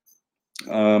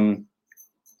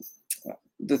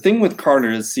 The thing with Carter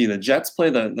is, the Jets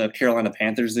play the Carolina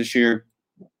Panthers this year.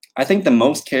 I think the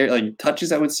most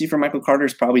touches I would see for Michael Carter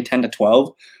is probably 10 to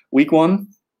 12 week 1.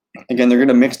 Again, they're going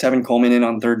to mix Tevin Coleman in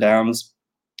on third downs.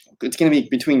 It's going to be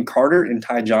between Carter and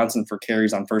Ty Johnson for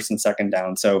carries on first and second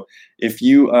down. So if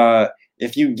you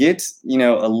get,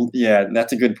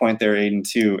 that's a good point there, Aiden,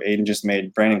 too. Aiden just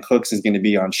made Brandon Cooks is going to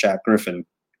be on Shaq Griffin.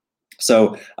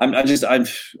 So I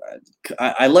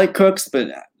like Cooks, but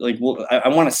I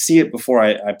want to see it before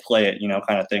I play it,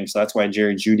 kind of thing. So that's why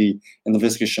Jerry Jeudy and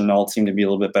Laviska Shenault seem to be a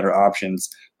little bit better options.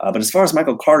 But as far as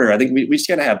Michael Carter, I think we just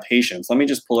got to have patience. Let me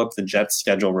just pull up the Jets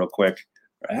schedule real quick.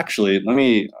 Actually, I'm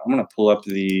going to pull up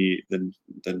the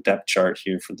depth chart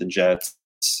here for the Jets.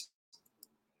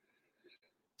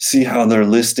 See how they're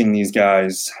listing these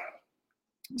guys.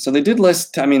 So they did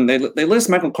list, they list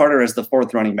Michael Carter as the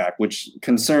 4th running back, which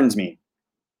concerns me.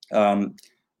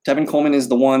 Tevin Coleman is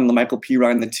the 1, LaMichael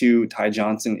Pirine the 2, Ty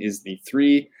Johnson is the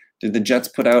 3. Did the Jets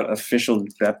put out official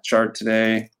depth chart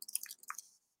today?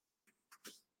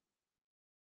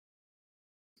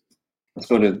 Let's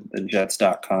go to the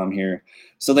Jets.com here.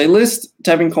 So they list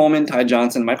Tevin Coleman, Ty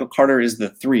Johnson. Michael Carter is the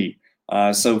 3.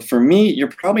 So for me, you're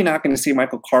probably not going to see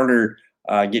Michael Carter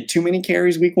get too many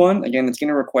carries week 1. Again, it's going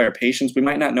to require patience. We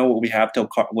might not know what we have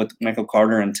with Michael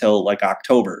Carter until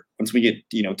October, once we get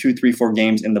 2, 3, 4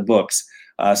 games in the books.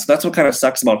 So that's what kind of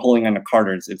sucks about holding on to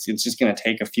Carter. It's just going to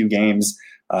take a few games.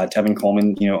 Tevin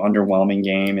Coleman, underwhelming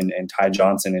game, and Ty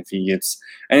Johnson, if he gets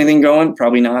anything going,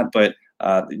 probably not. But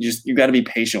you got to be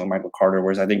patient with Michael Carter.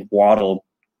 Whereas I think Waddle,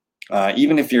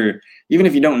 even if you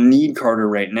don't need Carter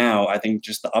right now, I think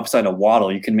just the upside of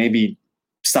Waddle, you can maybe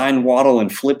sign Waddle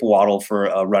and flip Waddle for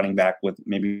a running back with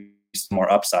maybe some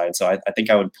more upside. So I think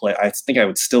I would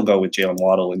still go with Jalen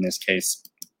Waddle in this case.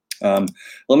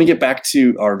 Let me get back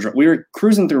to we were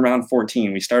cruising through round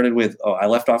 14. We started with, I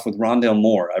left off with Rondale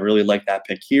Moore. I really like that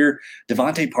pick here.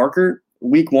 Devontae Parker,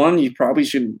 week 1, you probably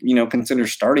should, consider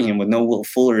starting him with no Will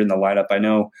Fuller in the lineup. I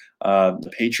know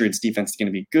the Patriots defense is going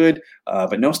to be good,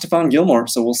 but no Stephon Gilmore,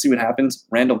 so we'll see what happens.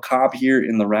 Randall Cobb here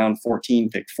in the round 14,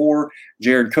 pick 4.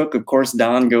 Jared Cook, of course,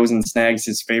 Don goes and snags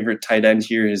his favorite tight end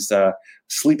here, his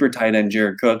sleeper tight end,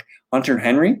 Jared Cook. Hunter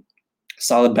Henry,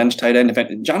 solid bench tight end.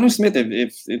 Jonnu Smith,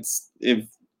 if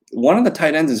one of the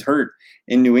tight ends is hurt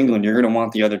in New England, you're going to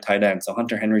want the other tight end. So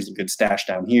Hunter Henry's a good stash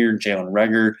down here. Jalen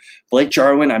Reagor. Blake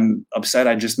Jarwin, I'm upset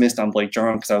I just missed on Blake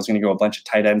Jarwin because I was going to go a bunch of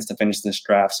tight ends to finish this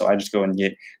draft. So I just go and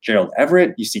get Gerald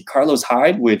Everett. You see Carlos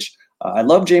Hyde, which I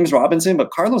love James Robinson,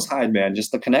 but Carlos Hyde, man,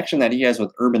 just the connection that he has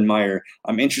with Urban Meyer,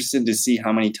 I'm interested to see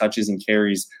how many touches and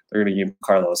carries they're going to give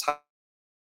Carlos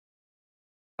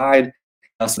Hyde.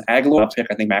 Nelson Aguilar pick.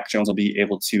 I think Mac Jones will be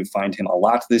able to find him a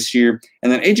lot this year.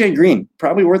 And then AJ Green,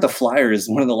 probably worth a flyer, is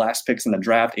one of the last picks in the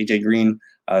draft. AJ Green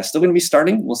still going to be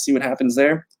starting. We'll see what happens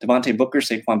there. Devontae Booker,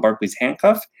 Saquon Barkley's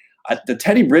handcuff. The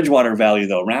Teddy Bridgewater value,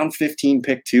 though, round 15,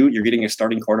 pick 2, you're getting a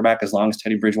starting quarterback as long as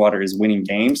Teddy Bridgewater is winning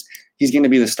games. He's going to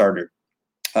be the starter.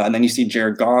 And then you see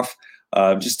Jared Goff,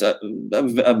 just a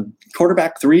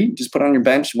quarterback 3, just put on your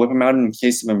bench, whip him out in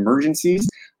case of emergencies.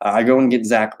 I go and get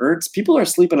Zach Ertz. People are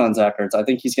sleeping on Zach Ertz. I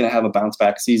think he's going to have a bounce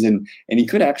back season, and he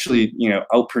could actually,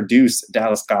 outproduce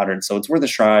Dallas Goedert. So it's worth a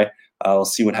try. We'll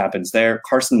see what happens there.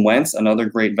 Carson Wentz, another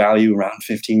great value, round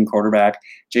 15 quarterback.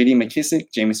 J.D.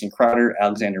 McKissick, Jamison Crowder,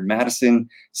 Alexander Madison,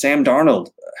 Sam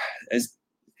Darnold.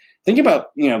 Think about,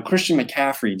 Christian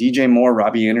McCaffrey, DJ Moore,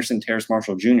 Robbie Anderson, Terrace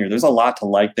Marshall Jr. There's a lot to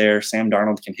like there. Sam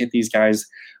Darnold can hit these guys.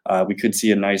 We could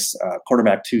see a nice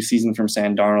quarterback 2 season from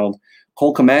Sam Darnold.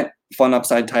 Cole Kmet, fun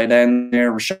upside tight end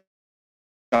there. Rashad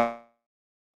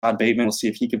Bateman, we'll see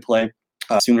if he could play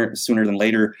sooner than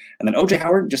later. And then OJ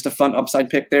Howard, just a fun upside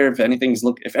pick there. If everything is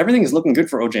looking good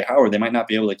for OJ Howard, they might not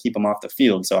be able to keep him off the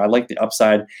field. So I like the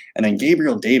upside. And then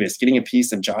Gabriel Davis, getting a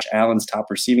piece of Josh Allen's top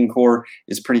receiving core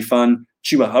is pretty fun.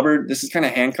 Chuba Hubbard, this is kind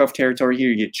of handcuff territory here.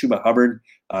 You get Chuba Hubbard,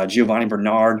 Giovanni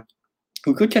Bernard,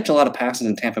 who could catch a lot of passes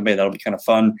in Tampa Bay. That'll be kind of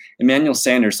fun. Emmanuel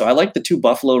Sanders. So I like the 2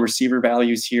 Buffalo receiver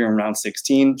values here in round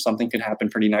 16. Something could happen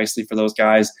pretty nicely for those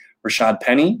guys. Rashad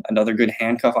Penny, another good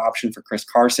handcuff option for Chris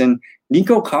Carson.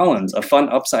 Nico Collins, a fun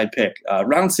upside pick.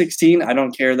 Round 16, I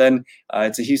don't care then.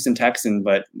 It's a Houston Texan,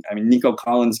 but I mean, Nico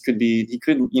Collins could be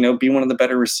one of the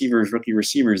better rookie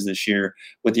receivers this year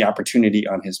with the opportunity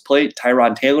on his plate.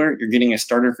 Tyrod Taylor, you're getting a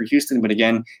starter for Houston, but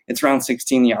again, it's round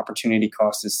 16. The opportunity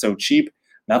cost is so cheap.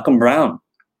 Malcolm Brown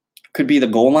could be the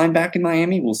goal line back in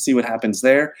Miami. We'll see what happens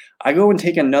there. I go and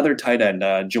take another tight end,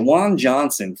 Juwan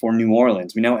Johnson for New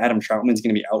Orleans. We know Adam Troutman's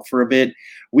going to be out for a bit.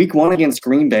 Week 1 against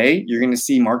Green Bay, you're going to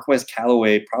see Marquez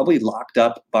Callaway probably locked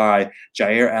up by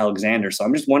Jair Alexander. So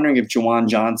I'm just wondering if Juwan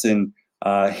Johnson,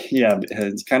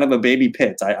 it's kind of a baby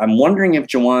Pitts. I'm wondering if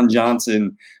Juwan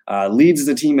Johnson leads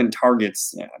the team in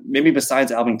targets, maybe besides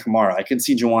Alvin Kamara. I could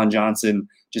see Juwan Johnson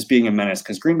just being a menace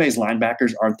because Green Bay's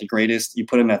linebackers aren't the greatest. You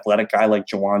put an athletic guy like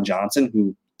Juwan Johnson,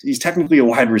 who he's technically a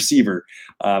wide receiver.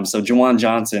 So Juwan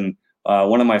Johnson,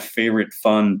 one of my favorite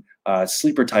fun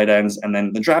sleeper tight ends. And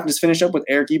then the draft is finished up with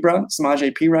Eric Ebron,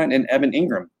 Samaje Perine, and Evan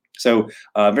Ingram. So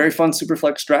very fun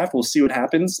Superflex draft. We'll see what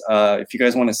happens. If you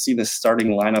guys want to see the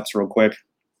starting lineups real quick,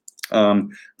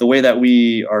 the way that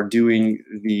we are doing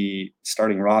the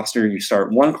starting roster, you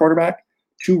start 1 quarterback,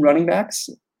 2 running backs,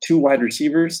 2 wide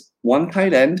receivers, 1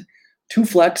 tight end, 2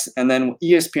 flex, and then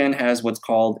ESPN has what's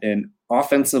called an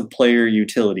offensive player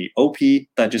utility, OP.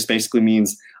 That just basically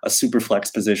means a super flex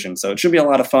position. So it should be a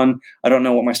lot of fun. I don't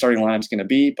know what my starting lineup is going to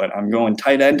be, but I'm going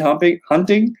tight end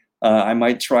hunting. I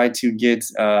might try to get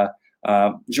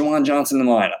Juwan Johnson in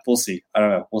the lineup. We'll see. I don't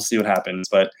know. We'll see what happens.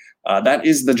 But that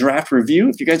is the draft review.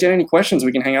 If you guys have any questions,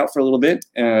 we can hang out for a little bit.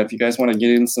 If you guys want to get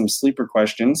in some sleeper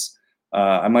questions,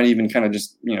 I might even kind of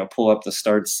just pull up the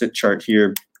start sit chart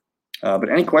here. But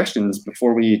any questions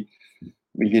before we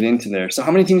get into there? So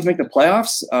how many teams make the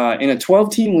playoffs? In a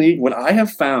 12-team league, what I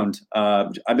have found,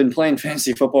 I've been playing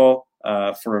fantasy football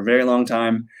for a very long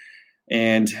time.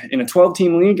 And in a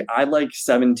 12-team league, I'd like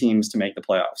 7 teams to make the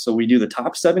playoffs. So we do the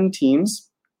top 7 teams,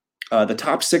 the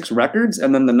top 6 records,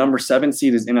 and then the number 7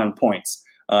 seed is in on points.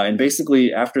 And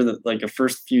basically, after the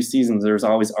first few seasons, there's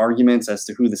always arguments as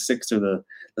to who the 6th or the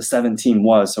 7th team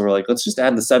was. So we're like, let's just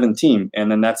add the 7th team.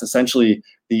 And then that's essentially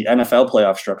the NFL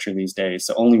playoff structure these days.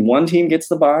 So only 1 team gets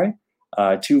the bye,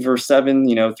 2 versus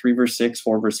 7, 3 versus 6,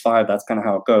 4 versus 5. That's kind of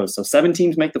how it goes. So 7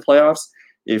 teams make the playoffs.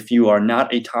 If you are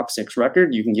not a top 6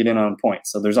 record, you can get in on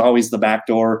points. So there's always the back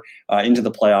door into the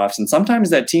playoffs. And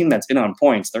sometimes that team that's in on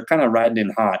points, they're kind of riding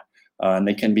in hot. and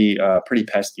they can be pretty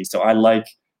pesky. So I like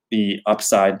the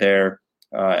upside there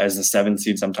as the 7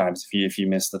 seed sometimes if you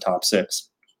miss the top 6.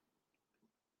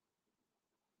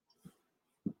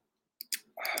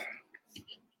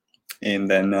 And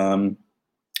then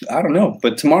I don't know,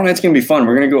 but tomorrow night's going to be fun.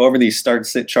 We're going to go over these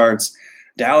start-sit charts.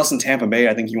 Dallas and Tampa Bay,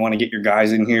 I think you want to get your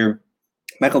guys in here.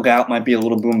 Michael Gallup might be a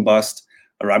little boom bust.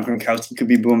 Rob Gronkowski could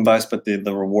be boom bust, but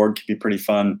the reward could be pretty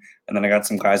fun. And then I got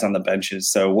some guys on the benches.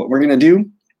 So what we're going to do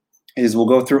is we'll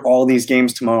go through all these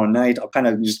games tomorrow night. I'll kind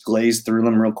of just glaze through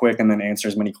them real quick and then answer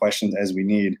as many questions as we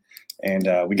need. And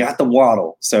we got the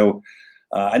Waddle. So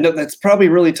I know that's probably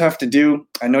really tough to do.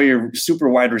 I know you're super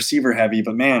wide receiver heavy,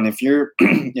 but man, if you're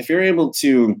if you're able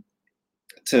to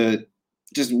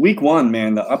just week 1,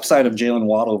 man, the upside of Jalen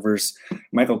Waddle versus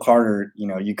Michael Carter,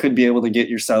 you could be able to get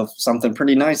yourself something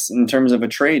pretty nice in terms of a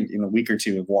trade in a week or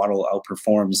two if Waddle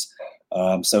outperforms.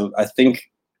 So I think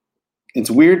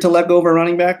it's weird to let go of a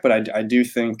running back, but I do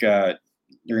think you're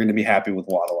going to be happy with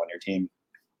Waddle on your team.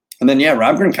 And then, yeah,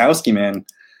 Rob Gronkowski, man.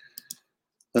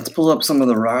 Let's pull up some of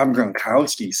the Rob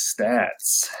Gronkowski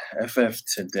stats. FF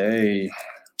today.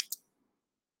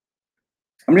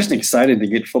 I'm just excited to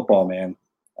get football, man,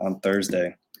 on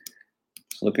Thursday.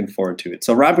 Looking forward to it.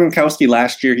 So Rob Gronkowski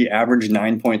last year, he averaged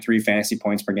 9.3 fantasy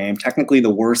points per game. Technically the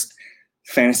worst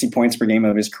fantasy points per game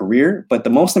of his career. But the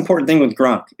most important thing with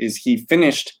Gronk is he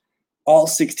finished all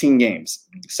 16 games.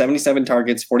 77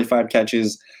 targets, 45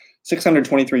 catches,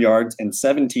 623 yards, and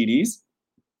 7 TDs.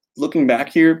 Looking back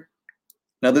here,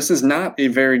 now, this is not a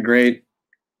very great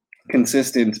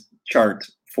consistent chart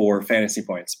for fantasy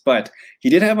points, but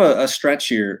he did have a stretch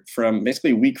here from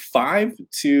basically week 5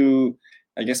 to,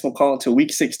 I guess we'll call it to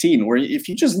week 16, where if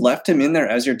you just left him in there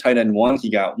as your tight end 1,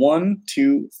 he got 1,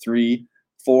 2, 3,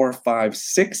 4, 5,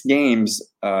 6 games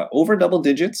over double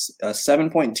digits,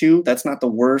 7.2. That's not the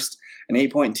worst. An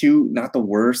 8.2, not the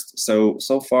worst. So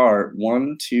far,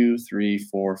 1, 2, 3,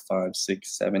 4, 5,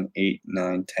 6, 7, 8,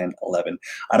 9, 10, 11.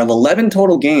 Out of 11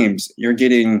 total games, you're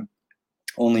getting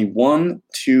only 1,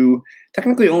 2,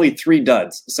 technically only 3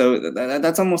 duds. So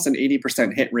that's almost an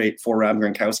 80% hit rate for Rob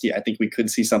Gronkowski. I think we could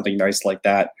see something nice like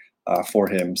that for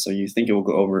him. So you think it will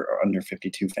go over or under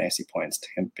 52 fantasy points,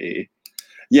 Tampa?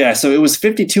 Yeah, so it was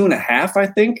 52.5, I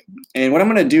think. And what I'm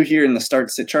going to do here in the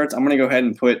start-sit charts, I'm going to go ahead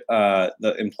and put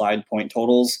the implied point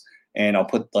totals, and I'll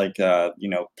put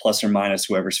plus or minus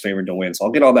whoever's favored to win. So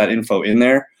I'll get all that info in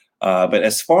there. But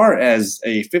as far as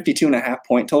a 52.5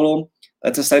 point total,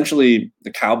 that's essentially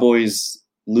the Cowboys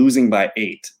losing by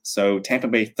 8. So Tampa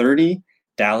Bay 30,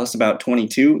 Dallas about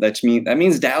 22. That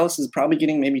means Dallas is probably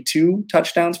getting maybe 2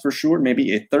 touchdowns for sure,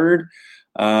 maybe a third.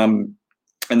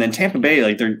 And then Tampa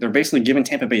Bay, they're basically giving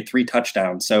Tampa Bay 3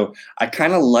 touchdowns. So I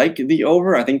kind of like the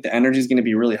over. I think the energy is going to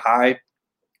be really high.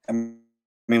 I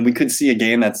mean, we could see a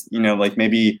game that's,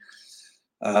 maybe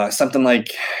something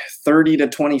like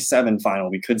 30-27 final.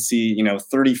 We could see,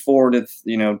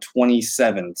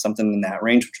 34-27, something in that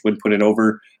range, which would put it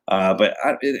over. But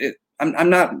I'm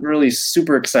not really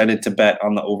super excited to bet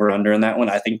on the over-under in that one.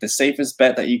 I think the safest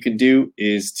bet that you could do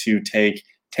is to take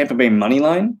Tampa Bay money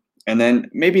line. And then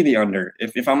maybe the under.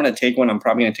 If I'm going to take one, I'm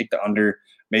probably going to take the under.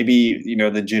 Maybe,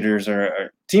 the jitters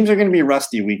or teams are going to be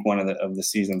rusty week 1 of the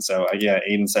season. So, yeah,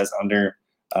 Aiden says under.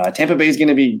 Tampa Bay defense is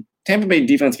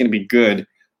going to be good.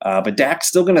 But Dak's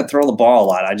still going to throw the ball a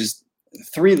lot.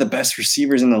 3 of the best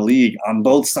receivers in the league on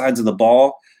both sides of the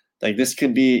ball. This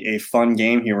could be a fun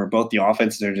game here where both the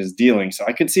offenses are just dealing. So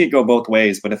I could see it go both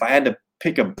ways. But if I had to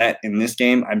pick a bet in this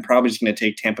game, I'm probably just going to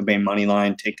take Tampa Bay money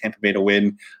line, take Tampa Bay to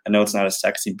win. I know it's not a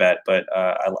sexy bet, but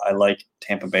I like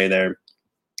Tampa Bay there.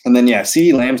 And then, yeah,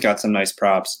 CeeDee Lamb's got some nice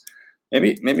props.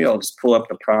 Maybe I'll just pull up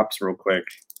the props real quick.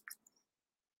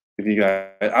 If you guys,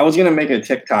 I was going to make a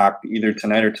TikTok either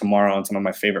tonight or tomorrow on some of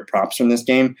my favorite props from this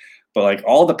game. But,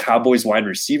 all the Cowboys wide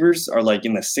receivers are,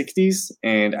 in the 60s.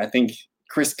 And I think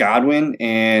Chris Godwin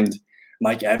and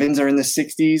Mike Evans are in the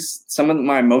 60s. Some of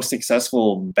my most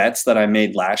successful bets that I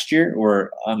made last year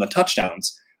were on the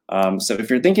touchdowns. So if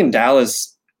you're thinking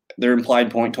Dallas, their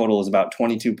implied point total is about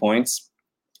 22 points.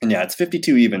 And yeah, it's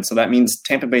 52 even. So that means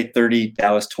Tampa Bay 30,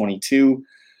 Dallas 22.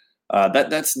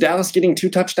 That's Dallas getting 2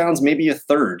 touchdowns, maybe a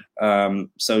third.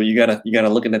 So you gotta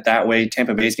look at it that way.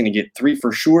 Tampa Bay is going to get 3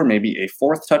 for sure, maybe a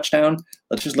 4th touchdown.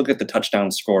 Let's just look at the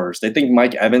touchdown scorers. They think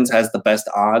Mike Evans has the best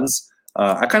odds.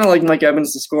 I kind of like Mike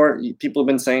Evans to score. People have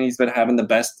been saying he's been having the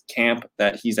best camp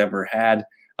that he's ever had.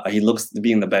 He looks to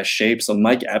be in the best shape. So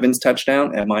Mike Evans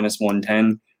touchdown at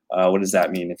 -110. What does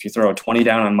that mean? If you throw a 20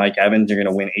 down on Mike Evans, you're going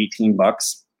to win $18.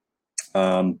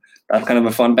 That's kind of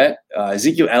a fun bet.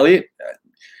 Ezekiel Elliott.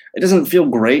 It doesn't feel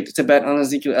great to bet on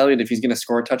Ezekiel Elliott if he's going to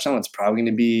score a touchdown. It's probably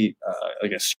going to be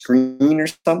like a screen or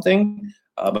something.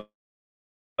 But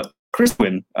Chris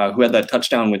Godwin, who had that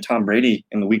touchdown with Tom Brady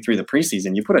in the week 3 of the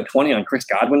preseason, you put a 20 on Chris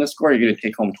Godwin to score, you're going to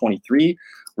take home 23.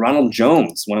 Ronald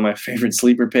Jones, one of my favorite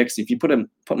sleeper picks. If you put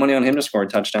money on him to score a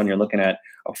touchdown, you're looking at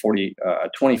a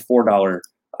 $24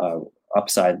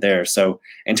 upside there. So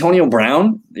Antonio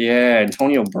Brown,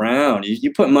 Antonio Brown.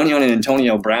 You put money on an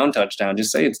Antonio Brown touchdown,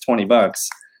 just say it's $20.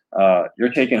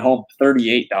 You're taking home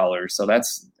 $38. So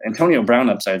that's Antonio Brown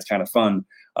upside is kind of fun.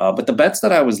 But the bets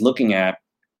that I was looking at,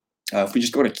 if we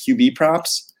just go to QB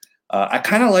props, I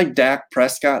kind of like Dak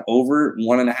Prescott over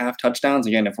 1.5 touchdowns.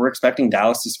 Again, if we're expecting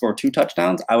Dallas to score 2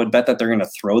 touchdowns, I would bet that they're going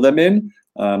to throw them in.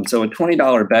 So a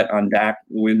 $20 bet on Dak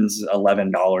wins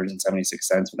 $11.76.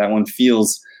 But that one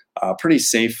feels pretty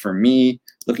safe for me.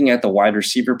 Looking at the wide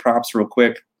receiver props real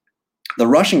quick, the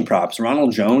rushing props,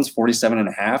 Ronald Jones,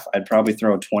 47.5. I'd probably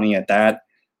throw a 20 at that,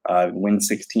 win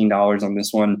 $16 on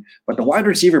this one. But the wide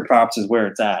receiver props is where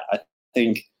it's at. I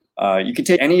think you could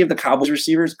take any of the Cowboys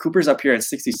receivers. Cooper's up here at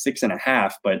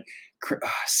 66.5, but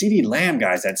CeeDee Lamb,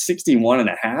 guys, at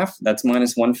 61.5. That's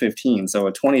minus 115. So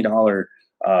a $20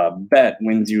 bet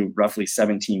wins you roughly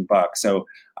 $17. So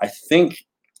I think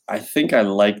I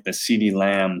like the CeeDee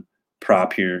Lamb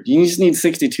prop here. You just need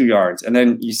 62 yards. And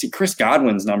then you see Chris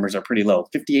Godwin's numbers are pretty low.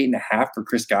 58.5 for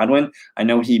Chris Godwin. I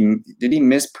know he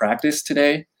miss practice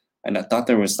today? And I thought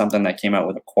there was something that came out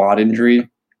with a quad injury.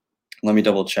 Let me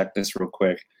double check this real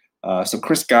quick. So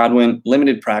Chris Godwin,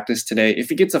 limited practice today. If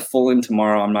he gets a full in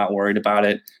tomorrow, I'm not worried about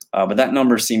it. But that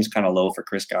number seems kind of low for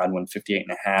Chris Godwin,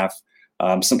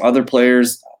 58.5. Some other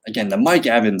players, again, the Mike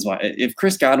Evans one. If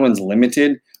Chris Godwin's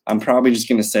limited, I'm probably just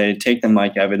going to say take the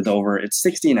Mike Evans over. It's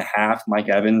 60.5. Mike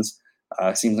Evans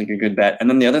seems like a good bet. And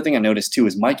then the other thing I noticed too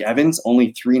is Mike Evans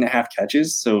only 3.5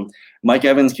 catches. So Mike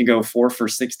Evans can go 4 for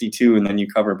 62, and then you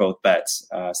cover both bets.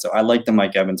 So I like the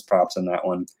Mike Evans props on that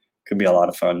one. Could be a lot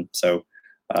of fun. So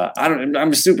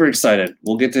I'm super excited.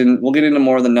 We'll get into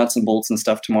more of the nuts and bolts and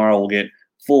stuff tomorrow. We'll get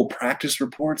full practice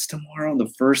reports tomorrow,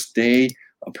 the first day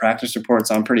of practice reports.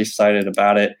 I'm pretty excited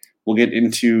about it. We'll get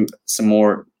into some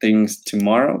more things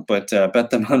tomorrow, but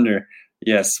bet them under.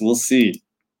 Yes, we'll see.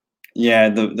 Yeah,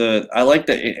 I like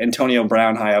the Antonio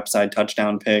Brown high upside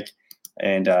touchdown pick,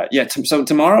 and so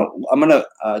tomorrow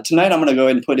tonight I'm gonna go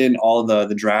ahead and put in all the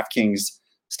DraftKings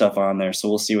stuff on there. So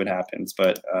we'll see what happens.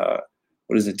 But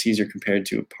what is a teaser compared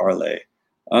to a parlay?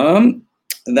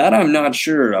 That I'm not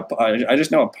sure. I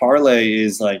just know a parlay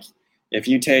is like if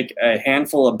you take a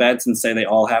handful of bets and say they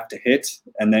all have to hit,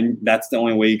 and then that's the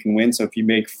only way you can win. So if you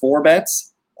make 4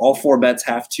 bets, all 4 bets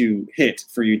have to hit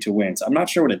for you to win. So I'm not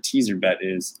sure what a teaser bet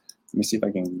is. Let me see if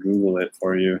I can Google it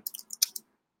for you.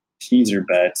 Teaser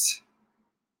bets.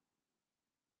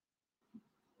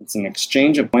 It's an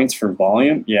exchange of points for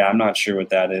volume. Yeah, I'm not sure what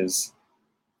that is.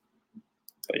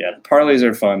 But yeah, the parlays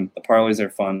are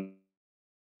fun.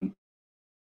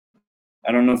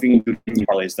 I don't know if you can do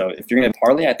parlays though. If you're gonna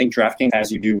parlay, I think DraftKings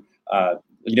has you do.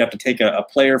 You'd have to take a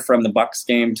player from the Bucs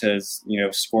game to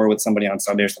score with somebody on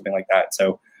Sunday or something like that.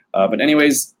 So, but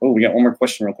anyways, we got one more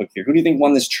question real quick here. Who do you think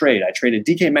won this trade? I traded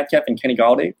DK Metcalf and Kenny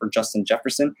Galladay for Justin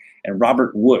Jefferson and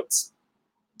Robert Woods.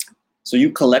 So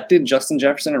you collected Justin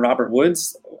Jefferson and Robert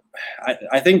Woods.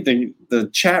 I think the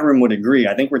chat room would agree.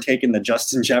 I think we're taking the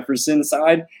Justin Jefferson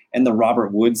side and the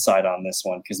Robert Woods side on this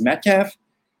one because Metcalf,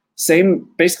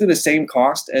 basically the same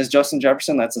cost as Justin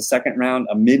Jefferson. That's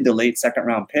a mid to late second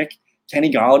round pick.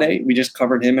 Kenny Galladay, we just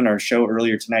covered him in our show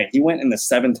earlier tonight. He went in the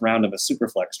 7th round of a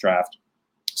Superflex draft.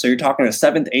 So you're talking a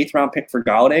 7th, 8th round pick for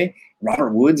Galladay.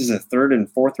 Robert Woods is a 3rd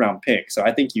and 4th round pick. So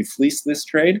I think you fleeced this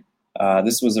trade.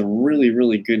 This was a really,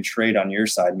 really good trade on your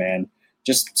side, man.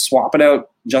 Just swapping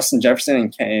out Justin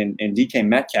Jefferson and DK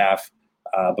Metcalf,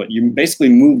 but you basically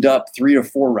moved up 3 or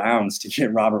 4 rounds to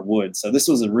get Robert Woods. So this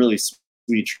was a really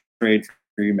sweet trade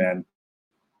for you, man.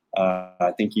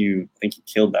 I think you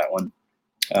killed that one.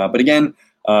 But again,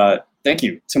 thank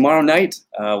you. Tomorrow night,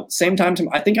 same time.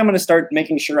 I think I'm going to start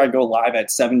making sure I go live at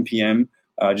 7 p.m.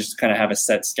 Just to kind of have a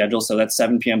set schedule. So that's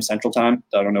 7 p.m. Central Time.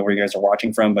 I don't know where you guys are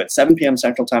watching from, but 7 p.m.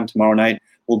 Central Time tomorrow night,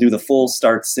 we'll do the full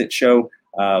start sit show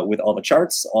with all the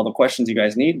charts, all the questions you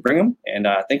guys need. Bring them. And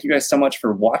thank you guys so much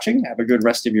for watching. Have a good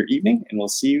rest of your evening, and we'll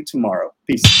see you tomorrow.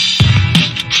 Peace.